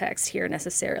context here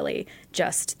necessarily,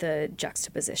 just the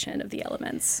juxtaposition of the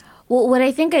elements. Well, what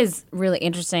I think is really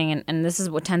interesting, and this is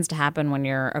what tends to happen when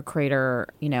you're a creator,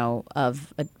 you know,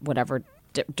 of whatever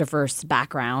diverse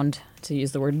background, to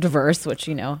use the word diverse, which,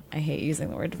 you know, I hate using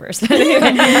the word diverse,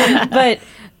 but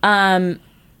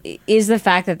is the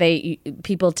fact that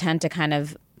people tend to kind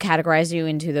of categorize you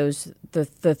into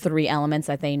the three elements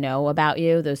that they know about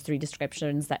you, those three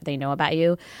descriptions that they know about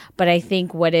you. But I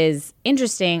think what is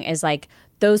interesting is like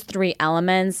those three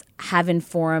elements have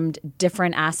informed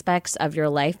different aspects of your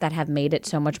life that have made it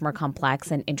so much more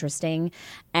complex and interesting.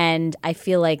 And I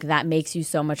feel like that makes you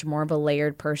so much more of a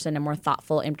layered person, a more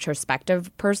thoughtful,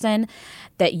 introspective person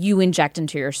that you inject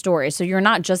into your story. So you're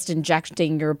not just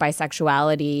injecting your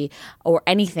bisexuality or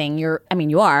anything.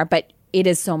 You are, but it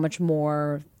is so much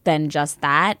more than just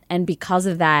that. And because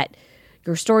of that,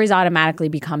 your stories automatically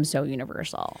become so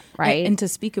universal, right? And to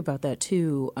speak about that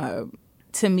too,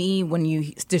 to me, when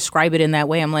you describe it in that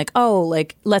way, I'm like, oh,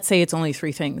 like, let's say it's only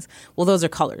three things. Well, those are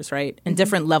colors, right? And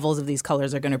different levels of these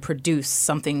colors are going to produce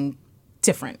something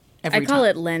different every time. I call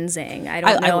it lensing. I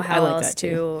don't know how else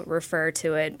to refer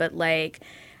to it, but like,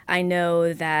 I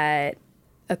know that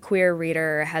a queer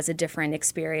reader has a different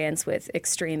experience with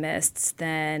Extremists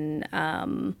than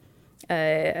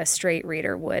a straight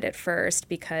reader would at first,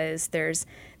 because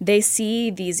they see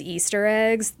these Easter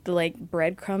eggs, the like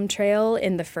breadcrumb trail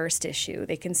in the first issue.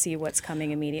 They can see what's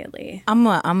coming immediately. I'm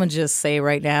gonna just say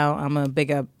right now, I'm a big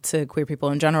up to queer people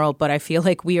in general, but I feel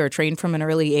like we are trained from an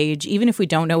early age, even if we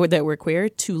don't know that we're queer,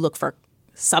 to look for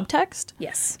subtext.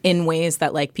 Yes. In ways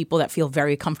that like people that feel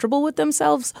very comfortable with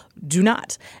themselves do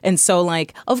not. And so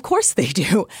like, of course they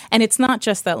do. And it's not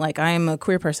just that like I'm a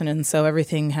queer person and so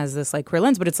everything has this like queer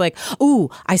lens, but it's like, ooh,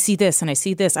 I see this and I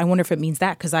see this. I wonder if it means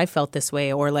that because I felt this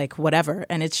way or like whatever.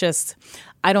 And it's just,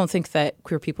 I don't think that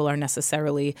queer people are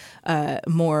necessarily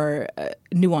more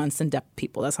nuanced and depth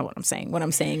people. That's not what I'm saying. What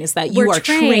I'm saying is that you are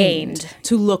trained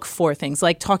to look for things,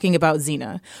 like talking about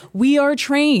Xena. We are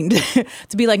trained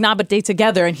to be like, nah, but they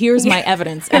together, and here's my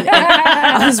evidence. And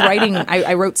I was writing,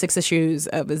 I wrote 6 issues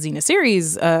of a Xena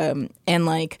series, and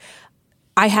like,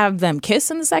 I have them kiss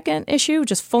in the second issue,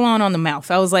 just full on the mouth.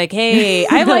 I was like, hey,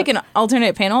 I have like an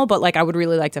alternate panel, but like I would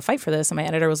really like to fight for this. And my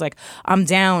editor was like, I'm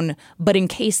down, but in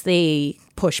case they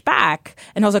push back.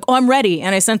 And I was like, oh, I'm ready.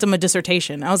 And I sent them a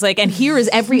dissertation. I was like, and here is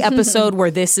every episode where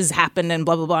this has happened and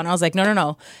blah, blah, blah. And I was like,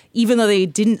 no. Even though they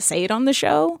didn't say it on the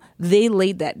show, they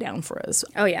laid that down for us.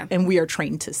 Oh, yeah. And we are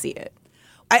trained to see it.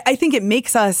 I think it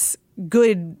makes us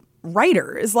good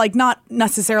writers. Like, not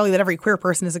necessarily that every queer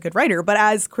person is a good writer, but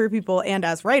as queer people and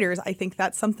as writers, I think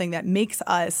that's something that makes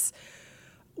us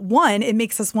one, it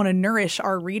makes us want to nourish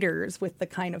our readers with the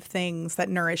kind of things that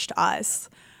nourished us.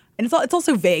 And it's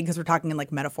also vague because we're talking in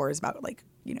like metaphors about like,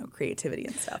 you know, creativity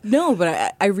and stuff. No,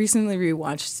 but I recently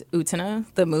rewatched Utena,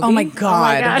 the movie. Oh my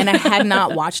God. And I had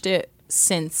not watched it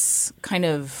since kind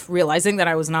of realizing that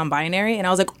I was non-binary. And I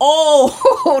was like,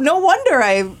 oh, no wonder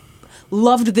I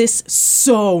loved this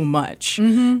so much.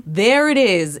 There it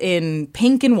is in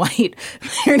pink and white.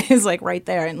 There it is, like right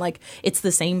there. And like, it's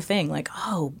the same thing. Like,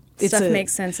 oh, Stuff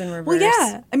makes sense in reverse. Well,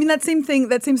 yeah. I mean, that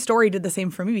same story did the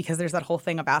same for me because there's that whole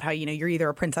thing about how, you know, you're either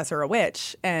a princess or a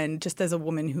witch. And just as a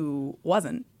woman who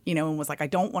wasn't, you know, and was like, I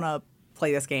don't want to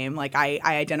play this game. Like, I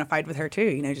identified with her too,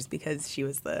 you know, just because she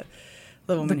was the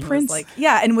woman who prince. was like,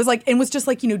 yeah, and was just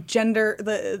like, you know, gender,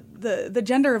 the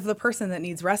gender of the person that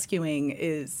needs rescuing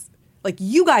is like,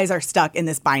 you guys are stuck in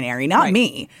this binary, not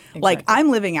me. Exactly. Like, I'm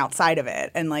living outside of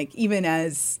it. And like, even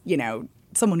as, you know,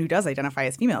 someone who does identify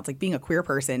as female, it's like being a queer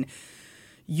person,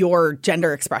 your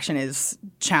gender expression is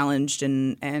challenged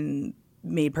and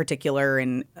made particular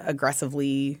and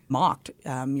aggressively mocked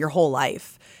your whole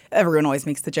life. Everyone always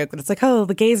makes the joke that it's like, oh,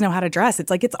 the gays know how to dress.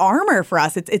 It's like, it's armor for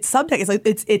us. It's subtext. It's like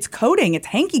it's coding. It's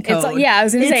hanky code. I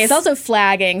was going to say it's also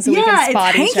flagging so we can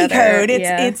spot it's each other. Code.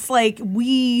 It's like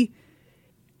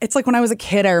It's like when I was a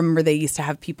kid, I remember they used to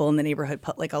have people in the neighborhood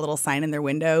put like a little sign in their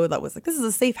window that was like, this is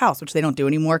a safe house, which they don't do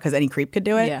anymore because any creep could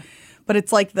do it. Yeah. But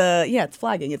it's like it's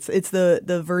flagging. It's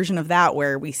the version of that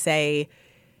where we say,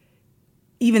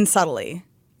 even subtly,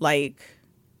 like,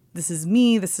 this is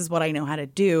me, this is what I know how to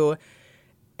do.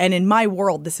 And in my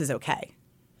world, this is okay.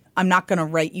 I'm not going to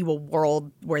write you a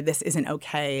world where this isn't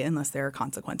okay unless there are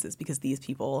consequences, because these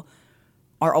people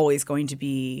are always going to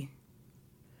be...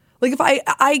 Like, if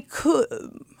I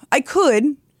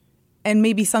could, and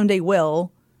maybe someday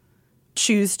will,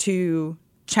 choose to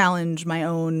challenge my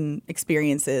own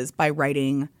experiences by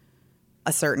writing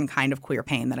a certain kind of queer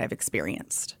pain that I've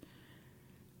experienced.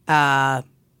 Don't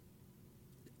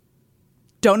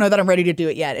know that I'm ready to do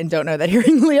it yet, and don't know that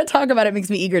hearing Leah talk about it makes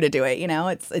me eager to do it. You know,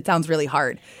 it sounds really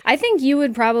hard. I think you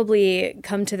would probably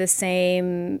come to the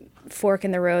same fork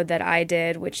in the road that I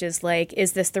did, which is like,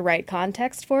 is this the right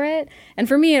context for it? And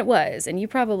for me, it was. And you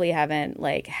probably haven't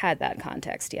like had that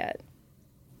context yet.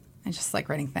 I just like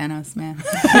writing Thanos, man.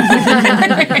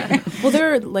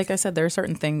 Well, like I said, there are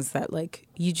certain things that like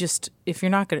you just, if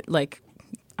you're not gonna like,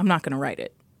 I'm not gonna write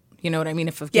it. You know what I mean?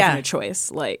 If I've given a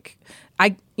choice, like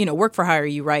work for hire,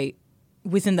 you write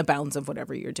within the bounds of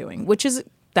whatever you're doing,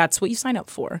 that's what you sign up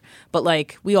for. But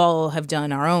like, we all have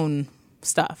done our own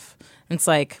stuff. And it's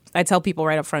like, I tell people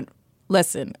right up front,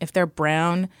 listen, if they're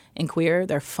brown and queer,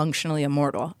 they're functionally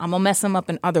immortal. I'm gonna mess them up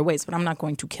in other ways, but I'm not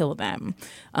going to kill them.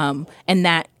 And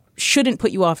that shouldn't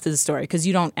put you off to the story because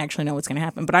you don't actually know what's gonna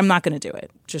happen. But I'm not gonna do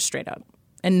it, just straight up.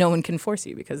 And no one can force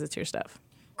you because it's your stuff.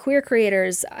 Queer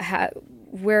creators,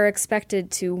 we're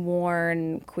expected to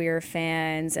warn queer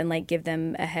fans and like give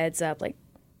them a heads up, like,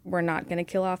 we're not going to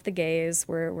kill off the gays.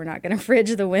 We're not going to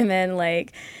fridge the women.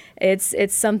 Like,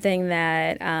 it's something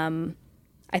that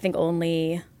I think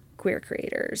only queer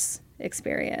creators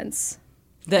experience.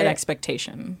 That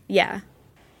expectation. Yeah.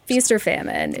 Feast or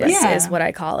famine is what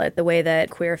I call it. The way that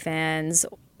queer fans,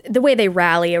 the way they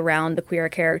rally around the queer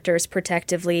characters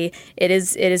protectively, it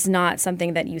is not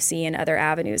something that you see in other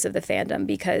avenues of the fandom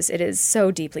because it is so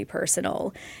deeply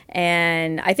personal.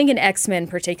 And I think in X-Men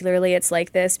particularly it's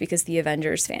like this because the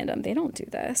Avengers fandom, they don't do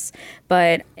this.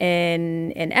 But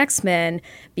in X-Men,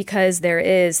 because there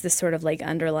is this sort of like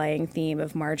underlying theme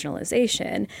of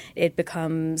marginalization, it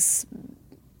becomes...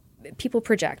 people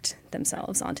project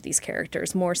themselves onto these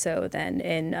characters more so than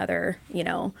in other,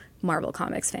 Marvel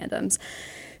Comics fandoms.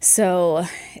 So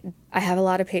I have a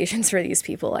lot of patience for these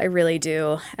people. I really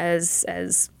do.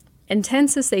 As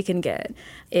intense as they can get,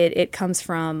 it comes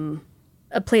from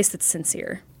a place that's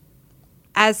sincere.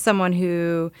 As someone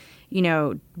who,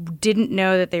 didn't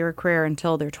know that they were queer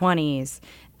until their 20s,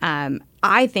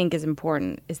 I think is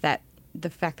important is that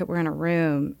the fact that we're in a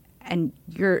room and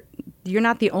you're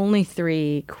not the only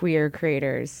 3 queer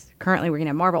creators currently working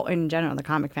at Marvel in general, the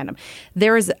comic fandom.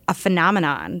 There is a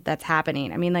phenomenon that's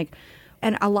happening. I mean, like,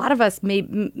 and a lot of us may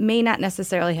not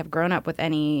necessarily have grown up with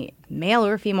any male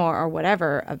or female or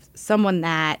whatever of someone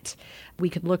that we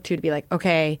could look to be like,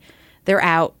 okay, they're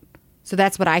out, so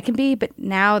that's what I can be. But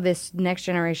now this next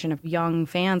generation of young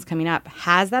fans coming up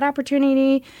has that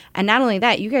opportunity. And not only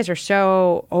that, you guys are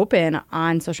so open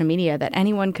on social media that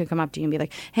anyone could come up to you and be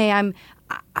like, hey,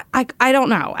 I don't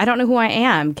know. I don't know who I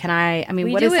am. Can I mean,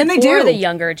 we what do is it it for the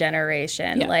younger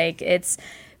generation. Yeah. Like, it's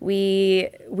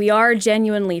we are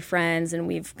genuinely friends, and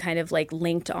we've kind of like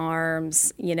linked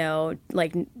arms, you know,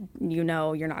 like, you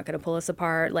know, you're not going to pull us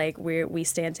apart. Like we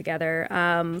stand together.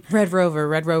 Red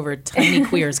Rover, tiny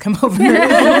queers come over.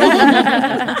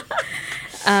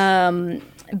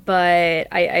 But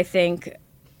I think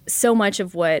so much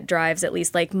of what drives at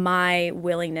least like my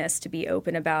willingness to be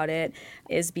open about it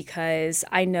is because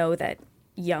I know that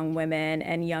young women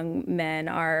and young men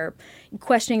are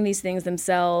questioning these things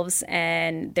themselves,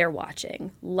 and they're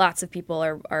watching. Lots of people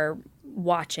are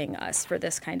watching us for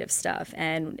this kind of stuff,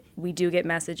 and we do get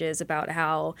messages about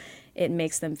how it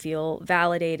makes them feel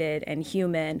validated and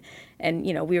human. And,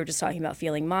 you know, we were just talking about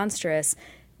feeling monstrous.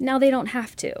 Now they don't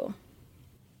have to.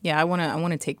 Yeah, I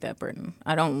want to take that burden.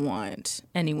 I don't want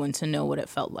anyone to know what it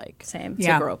felt like Same.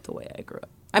 to grow up the way I grew up.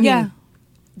 I mean,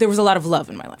 there was a lot of love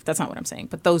in my life. That's not what I'm saying.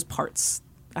 But those parts,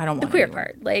 I don't want the queer anyone.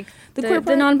 part, like the queer part?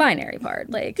 the non-binary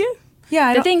part, like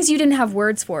the things you didn't have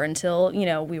words for until, you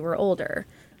know, we were older.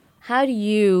 How do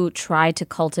you try to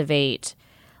cultivate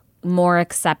more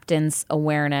acceptance,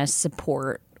 awareness,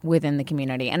 support within the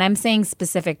community? And I'm saying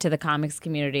specific to the comics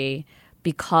community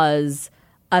because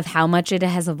of how much it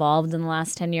has evolved in the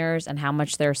last 10 years and how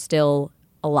much there's still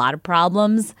a lot of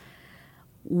problems.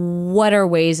 What are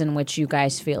ways in which you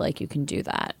guys feel like you can do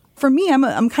that? For me,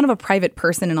 I'm kind of a private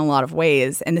person in a lot of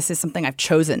ways, and this is something I've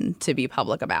chosen to be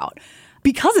public about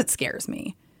because it scares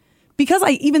me. Because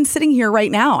even sitting here right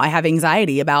now, I have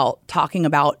anxiety about talking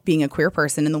about being a queer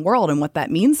person in the world and what that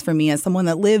means for me as someone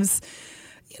that lives,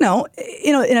 you know,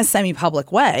 in a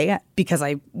semi-public way because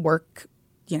I work,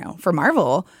 you know, for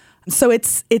Marvel. So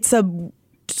it's a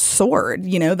sword,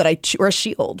 you know, or a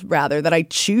shield rather that I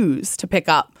choose to pick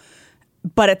up.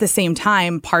 But at the same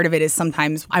time, part of it is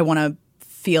sometimes I want to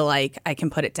feel like I can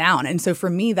put it down. And so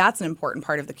for me, that's an important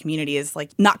part of the community is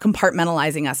like not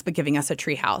compartmentalizing us, but giving us a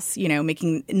treehouse, you know,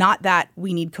 making not that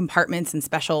we need compartments and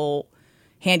special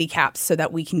handicaps so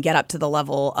that we can get up to the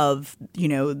level of, you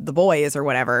know, the boys or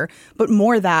whatever, but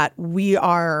more that we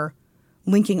are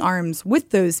linking arms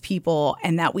with those people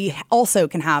and that we also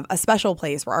can have a special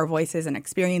place where our voices and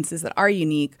experiences that are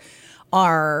unique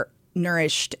are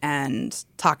nourished and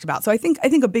talked about. So I think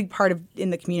a big part of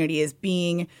in the community is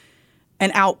being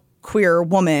an out queer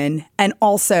woman and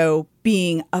also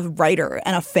being a writer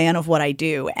and a fan of what I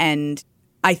do. And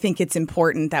I think it's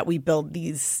important that we build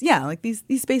these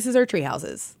spaces are tree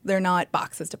houses. They're not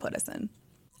boxes to put us in.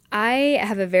 I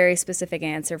have a very specific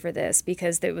answer for this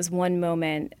because there was one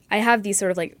moment. I have these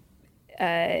sort of like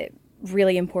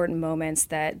really important moments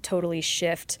that totally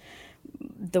shift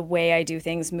the way I do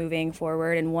things moving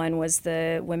forward. And one was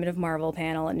the Women of Marvel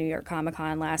panel at New York Comic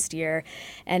Con last year.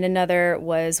 And another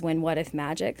was when What If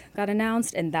Magic got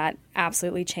announced. And that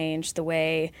absolutely changed the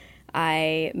way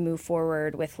I move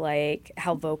forward with like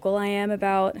how vocal I am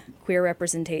about queer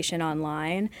representation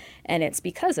online, and it's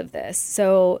because of this.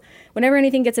 So whenever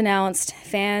anything gets announced,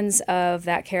 fans of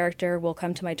that character will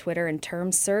come to my Twitter and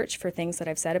term search for things that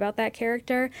I've said about that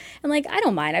character. And like, I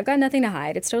don't mind. I've got nothing to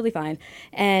hide. It's totally fine.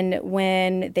 And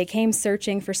when they came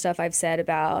searching for stuff I've said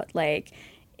about like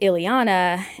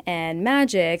Ileana and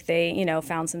Magic, they, you know,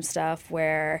 found some stuff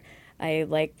where I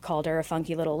like called her a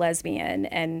funky little lesbian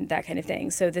and that kind of thing.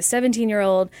 So the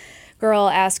 17-year-old girl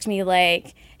asked me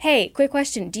like, hey, quick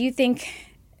question. Do you think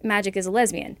Magic is a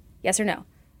lesbian? Yes or no?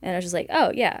 And I was just like,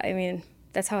 oh, yeah. I mean,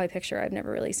 that's how I picture her. I've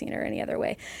never really seen her any other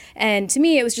way. And to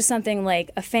me, it was just something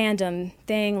like a fandom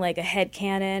thing, like a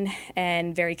headcanon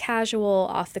and very casual,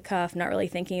 off the cuff, not really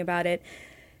thinking about it.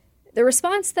 The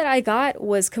response that I got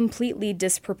was completely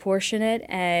disproportionate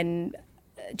and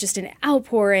just an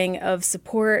outpouring of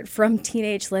support from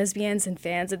teenage lesbians and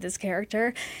fans of this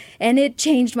character. And it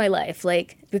changed my life,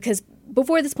 like, because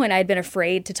before this point, I had been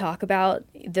afraid to talk about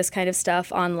this kind of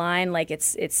stuff online. Like,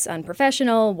 it's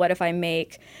unprofessional. What if I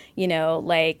make, you know,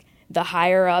 like the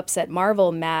higher ups at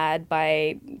Marvel mad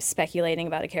by speculating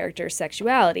about a character's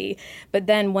sexuality? But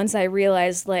then once I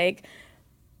realized, like,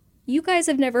 you guys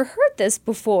have never heard this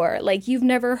before. Like, you've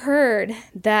never heard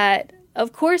that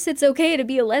of course it's okay to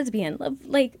be a lesbian.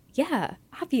 Like, yeah,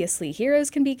 obviously, heroes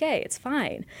can be gay. It's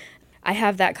fine. I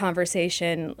have that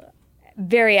conversation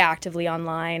very actively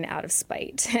online out of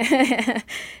spite.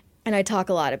 And I talk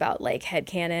a lot about, like,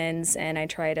 headcanons, and I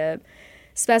try to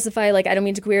specify, like, I don't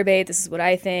mean to queerbait. This is what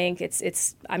I think.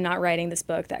 I'm not writing this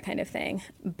book, that kind of thing.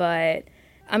 But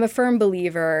I'm a firm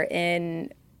believer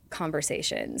in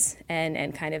conversations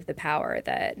and kind of the power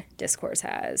that discourse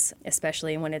has,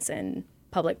 especially when it's in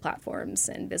public platforms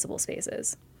and visible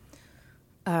spaces.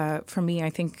 For me, I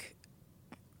think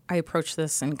I approach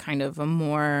this in kind of a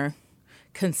more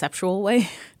conceptual way.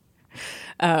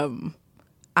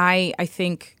 I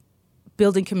think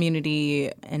building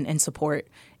community and support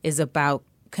is about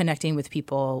connecting with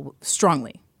people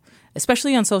strongly,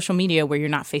 especially on social media where you're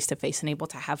not face-to-face and able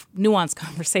to have nuanced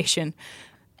conversation.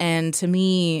 And to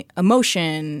me,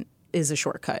 emotion is a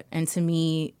shortcut. And to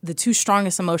me, the two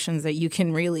strongest emotions that you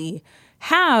can really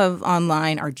have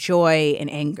online are joy and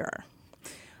anger.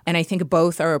 And I think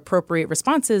both are appropriate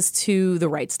responses to the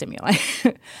right stimuli.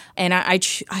 And I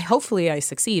hopefully I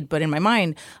succeed, but in my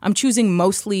mind, I'm choosing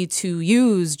mostly to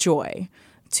use joy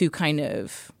to kind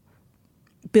of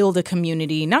build a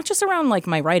community, not just around like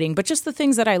my writing, but just the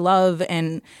things that I love.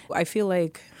 And I feel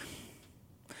like,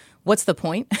 what's the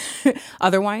point?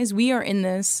 Otherwise, we are in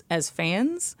this as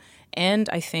fans and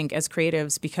I think as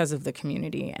creatives because of the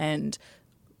community. And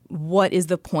what is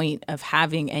the point of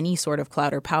having any sort of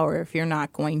clout or power if you're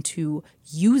not going to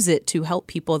use it to help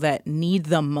people that need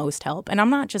the most help? And I'm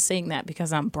not just saying that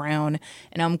because I'm brown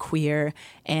and I'm queer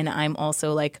and I'm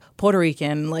also like Puerto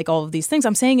Rican, like all of these things.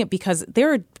 I'm saying it because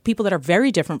there are people that are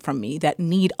very different from me that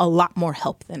need a lot more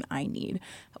help than I need.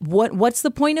 What's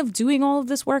the point of doing all of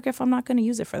this work if I'm not going to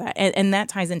use it for that? And that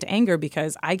ties into anger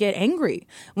because I get angry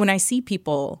when I see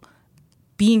people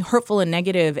being hurtful and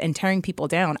negative and tearing people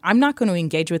down. I'm not going to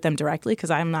engage with them directly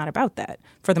because I'm not about that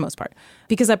for the most part,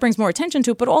 because that brings more attention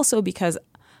to it, but also because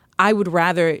I would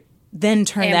rather then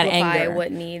turn that anger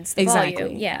what needs the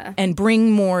volume. Yeah, and bring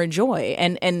more joy.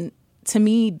 And to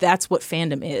me, that's what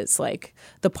fandom is. Like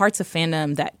the parts of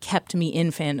fandom that kept me in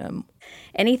fandom.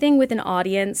 Anything with an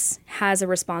audience has a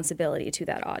responsibility to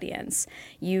that audience.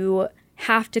 You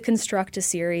have to construct a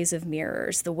series of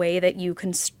mirrors. The way that you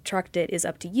construct it is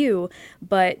up to you,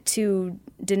 but to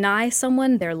deny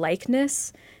someone their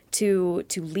likeness, to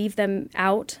leave them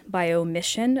out by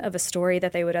omission of a story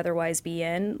that they would otherwise be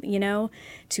in,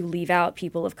 to leave out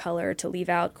people of color, to leave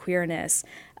out queerness,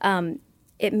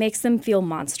 it makes them feel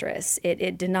monstrous.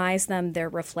 It denies them their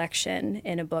reflection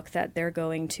in a book that they're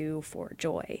going to for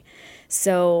joy.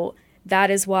 So that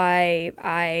is why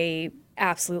I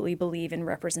absolutely believe in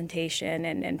representation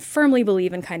and firmly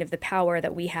believe in kind of the power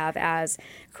that we have as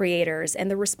creators and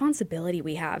the responsibility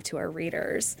we have to our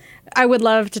readers. I would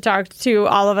love to talk to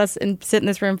all of us and sit in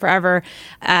this room forever.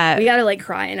 We gotta like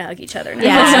cry and hug each other now.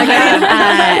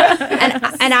 Yeah.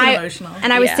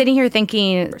 I was sitting here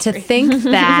thinking, to think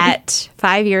that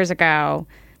 5 years ago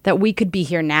that we could be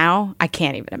here now, I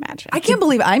can't even imagine. I can't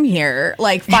believe I'm here.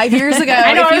 Like 5 years ago.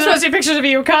 I know, I was posting pictures of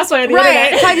you cosplay the other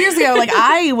day. 5 years ago, like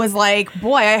I was like,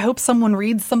 boy, I hope someone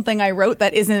reads something I wrote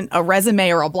that isn't a resume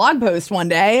or a blog post one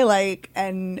day. Like,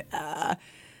 and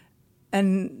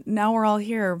now we're all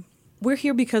here. We're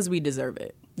here because we deserve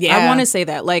it. Yeah. I want to say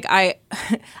that. Like, I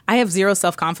have zero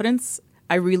self-confidence.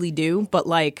 I really do. But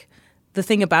like, the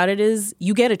thing about it is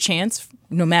you get a chance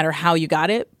no matter how you got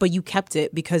it, but you kept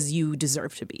it because you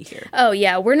deserve to be here. Oh,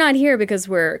 yeah. We're not here because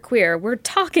we're queer. We're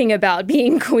talking about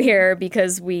being queer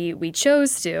because we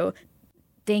chose to.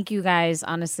 Thank you guys.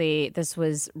 Honestly, this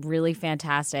was really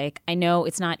fantastic. I know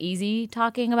it's not easy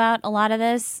talking about a lot of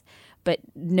this, but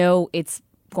no, it's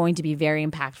going to be very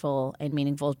impactful and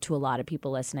meaningful to a lot of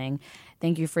people listening.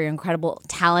 Thank you for your incredible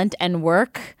talent and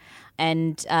work.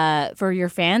 And for your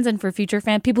fans and for future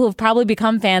fans, people who've probably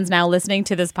become fans now listening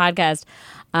to this podcast,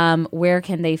 where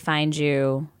can they find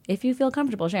you if you feel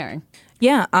comfortable sharing?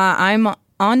 Yeah, I'm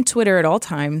on Twitter at all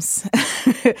times.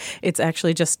 It's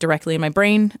actually just directly in my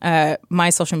brain. My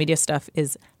social media stuff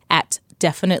is at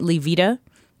definitely Vita.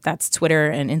 That's Twitter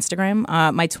and Instagram.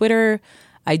 My Twitter,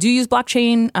 I do use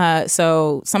blockchain,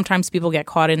 so sometimes people get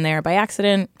caught in there by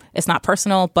accident. It's not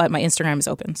personal, but my Instagram is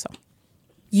open, so.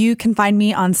 You can find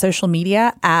me on social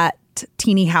media at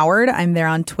Tini Howard. I'm there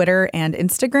on Twitter and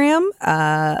Instagram.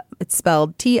 It's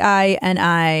spelled Tini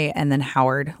and then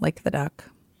Howard, like the duck.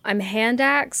 I'm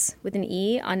Handax with an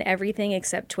E on everything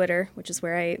except Twitter, which is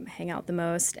where I hang out the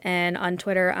most. And on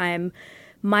Twitter,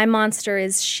 my monster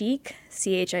is Chic,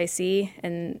 CHIC,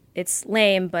 and it's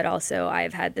lame, but also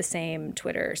I've had the same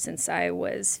Twitter since I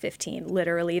was 15,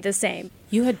 literally the same.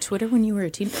 You had Twitter when you were a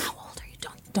teen? How old are you?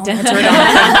 Don't answer it.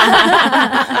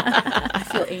 I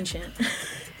feel ancient.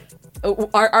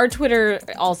 Our Twitter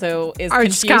also is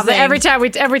confusing. Every time we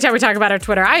talk about our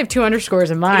Twitter, I have 2 underscores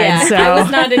in mine. Yeah, so. I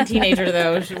was not a teenager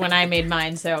though when I made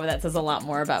mine, so that says a lot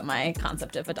more about my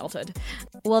concept of adulthood.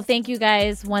 Well, thank you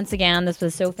guys once again. This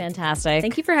was so fantastic.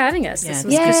 Thank you for having us. Yeah, this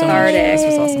was thank you so much. cathartic. This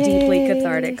was awesome. Deeply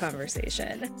cathartic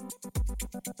conversation.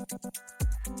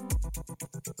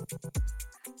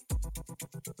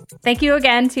 Thank you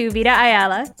again to Vita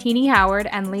Ayala, Tini Howard,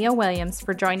 and Leah Williams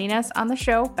for joining us on the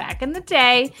show back in the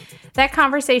day. That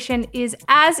conversation is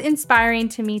as inspiring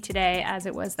to me today as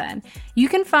it was then. You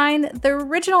can find the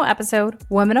original episode,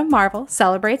 Women of Marvel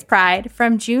Celebrates Pride,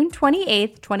 from June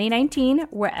 28th, 2019,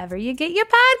 wherever you get your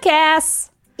podcasts.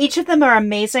 Each of them are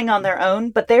amazing on their own,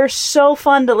 but they're so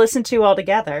fun to listen to all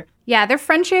together. Yeah, their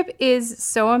friendship is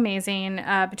so amazing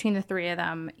between the three of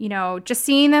them. You know, just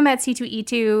seeing them at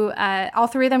C2E2, all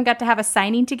three of them got to have a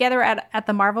signing together at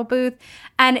the Marvel booth.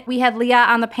 And we had Leah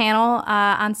on the panel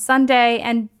on Sunday,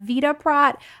 and Vita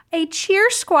brought a cheer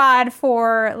squad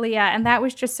for Leah, and that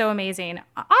was just so amazing.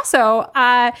 Also,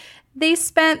 they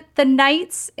spent the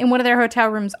nights in one of their hotel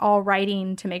rooms all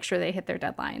writing to make sure they hit their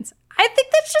deadlines. I think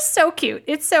that's just so cute.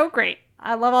 It's so great.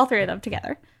 I love all three of them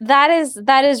together. That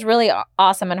is really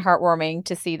awesome and heartwarming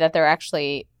to see that they're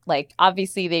actually, like,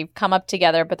 obviously they've come up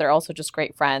together, but they're also just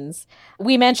great friends.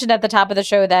 We mentioned at the top of the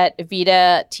show that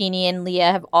Vita, Tini, and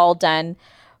Leah have all done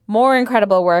more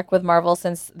incredible work with Marvel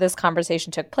since this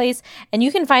conversation took place, and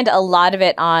you can find a lot of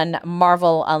it on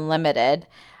Marvel Unlimited.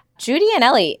 Judy and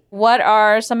Ellie, what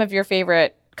are some of your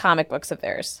favorite comic books of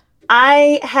theirs?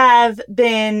 I have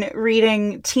been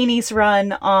reading Tini's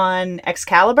run on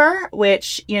Excalibur,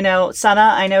 which, you know,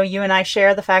 Sana, I know you and I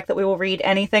share the fact that we will read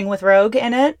anything with Rogue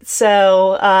in it.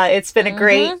 So it's been a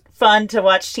great fun to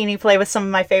watch Tini play with some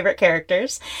of my favorite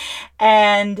characters.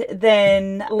 And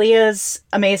then Leah's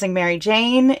Amazing Mary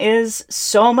Jane is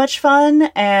so much fun.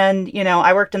 And, you know,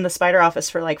 I worked in the Spider office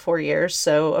for like 4 years.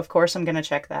 So, of course, I'm going to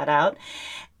check that out.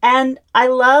 And I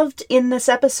loved in this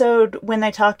episode when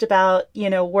they talked about, you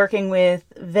know, working with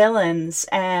villains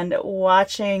and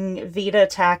watching Vita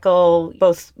tackle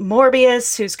both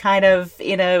Morbius, who's kind of,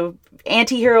 you know,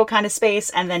 anti-hero kind of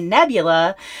space, and then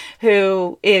Nebula,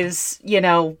 who is, you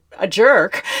know, a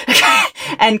jerk,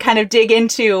 and kind of dig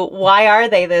into why are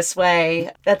they this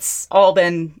way. That's all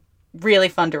been really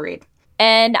fun to read.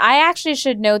 And I actually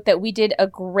should note that we did a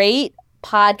great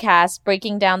podcast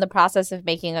breaking down the process of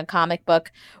making a comic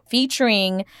book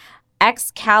featuring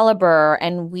Excalibur,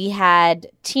 and we had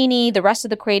Tini, the rest of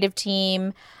the creative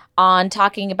team, on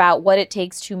talking about what it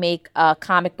takes to make a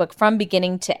comic book from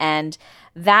beginning to end.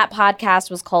 That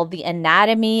podcast was called The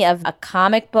Anatomy of a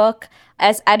Comic Book.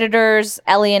 As editors,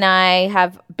 Ellie and I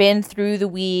have been through the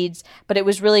weeds, but it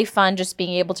was really fun just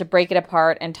being able to break it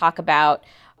apart and talk about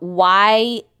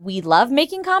why we love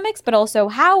making comics, but also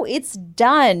how it's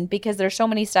done, because there's so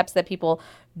many steps that people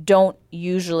don't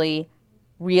usually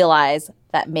realize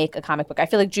that make a comic book. I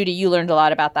feel like, Judy, you learned a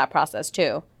lot about that process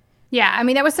too. Yeah, I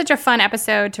mean, that was such a fun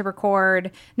episode to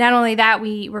record. Not only that,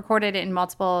 we recorded it in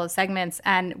multiple segments,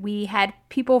 and we had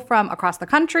people from across the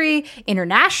country,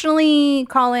 internationally,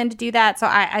 call in to do that. So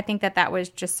I think that was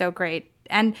just so great.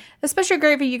 And especially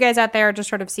great for you guys out there to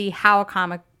sort of see how a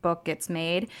comic book gets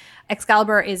made.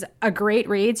 Excalibur is a great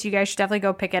read, so you guys should definitely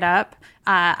go pick it up.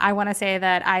 I want to say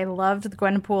that I loved the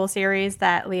Gwenpool series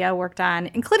that Leah worked on,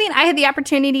 including I had the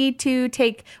opportunity to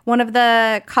take one of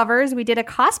the covers. We did a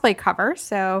cosplay cover,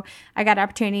 so I got an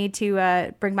opportunity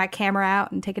to bring my camera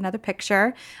out and take another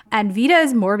picture. And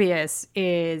Vita's Morbius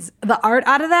is, the art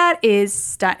out of that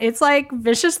is it's like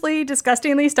viciously,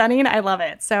 disgustingly stunning. I love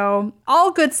it. So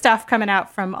all good stuff coming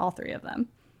out from all three of them.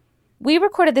 We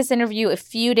recorded this interview a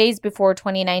few days before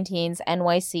 2019's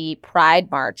NYC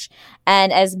Pride March.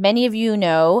 And as many of you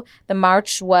know, the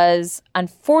march was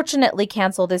unfortunately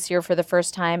canceled this year for the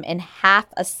first time in half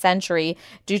a century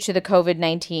due to the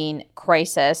COVID-19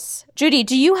 crisis. Judy,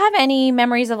 do you have any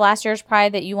memories of last year's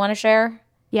Pride that you want to share?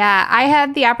 Yeah, I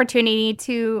had the opportunity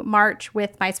to march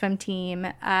with my swim team,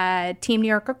 Team New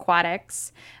York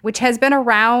Aquatics, which has been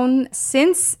around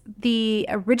since the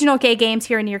original gay games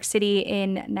here in New York City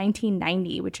in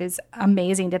 1990, which is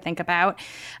amazing to think about.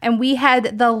 And we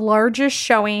had the largest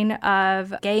showing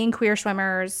of gay and queer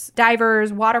swimmers,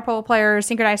 divers, water polo players,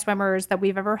 synchronized swimmers that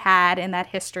we've ever had in that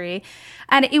history.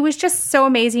 And it was just so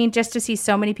amazing just to see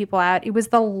so many people out. It was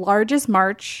the largest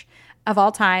march of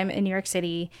all time in New York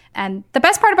City. And the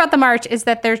best part about the march is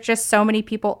that there's just so many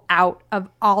people out of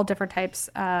all different types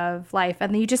of life.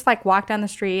 And you just like walk down the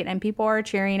street and people are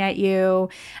cheering at you.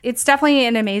 It's definitely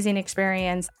an amazing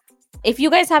experience. If you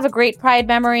guys have a great Pride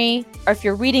memory, or if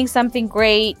you're reading something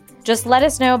great, just let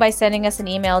us know by sending us an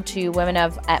email to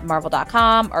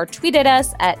womenof@marvel.com or tweet at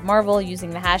us at Marvel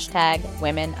using the hashtag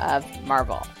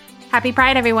WomenOfMarvel. Happy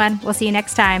Pride, everyone. We'll see you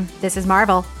next time. This is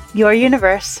Marvel, your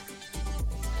universe.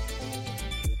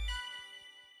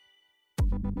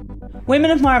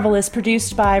 Women of Marvel is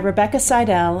produced by Rebecca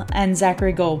Seidel and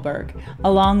Zachary Goldberg,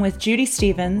 along with Judy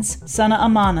Stevens, Sana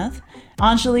Amanath,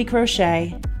 Angelique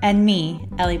Roche, and me,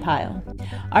 Ellie Pyle.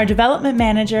 Our development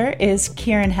manager is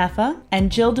Kieran Heffa,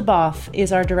 and Jill DeBoff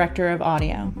is our director of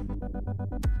audio.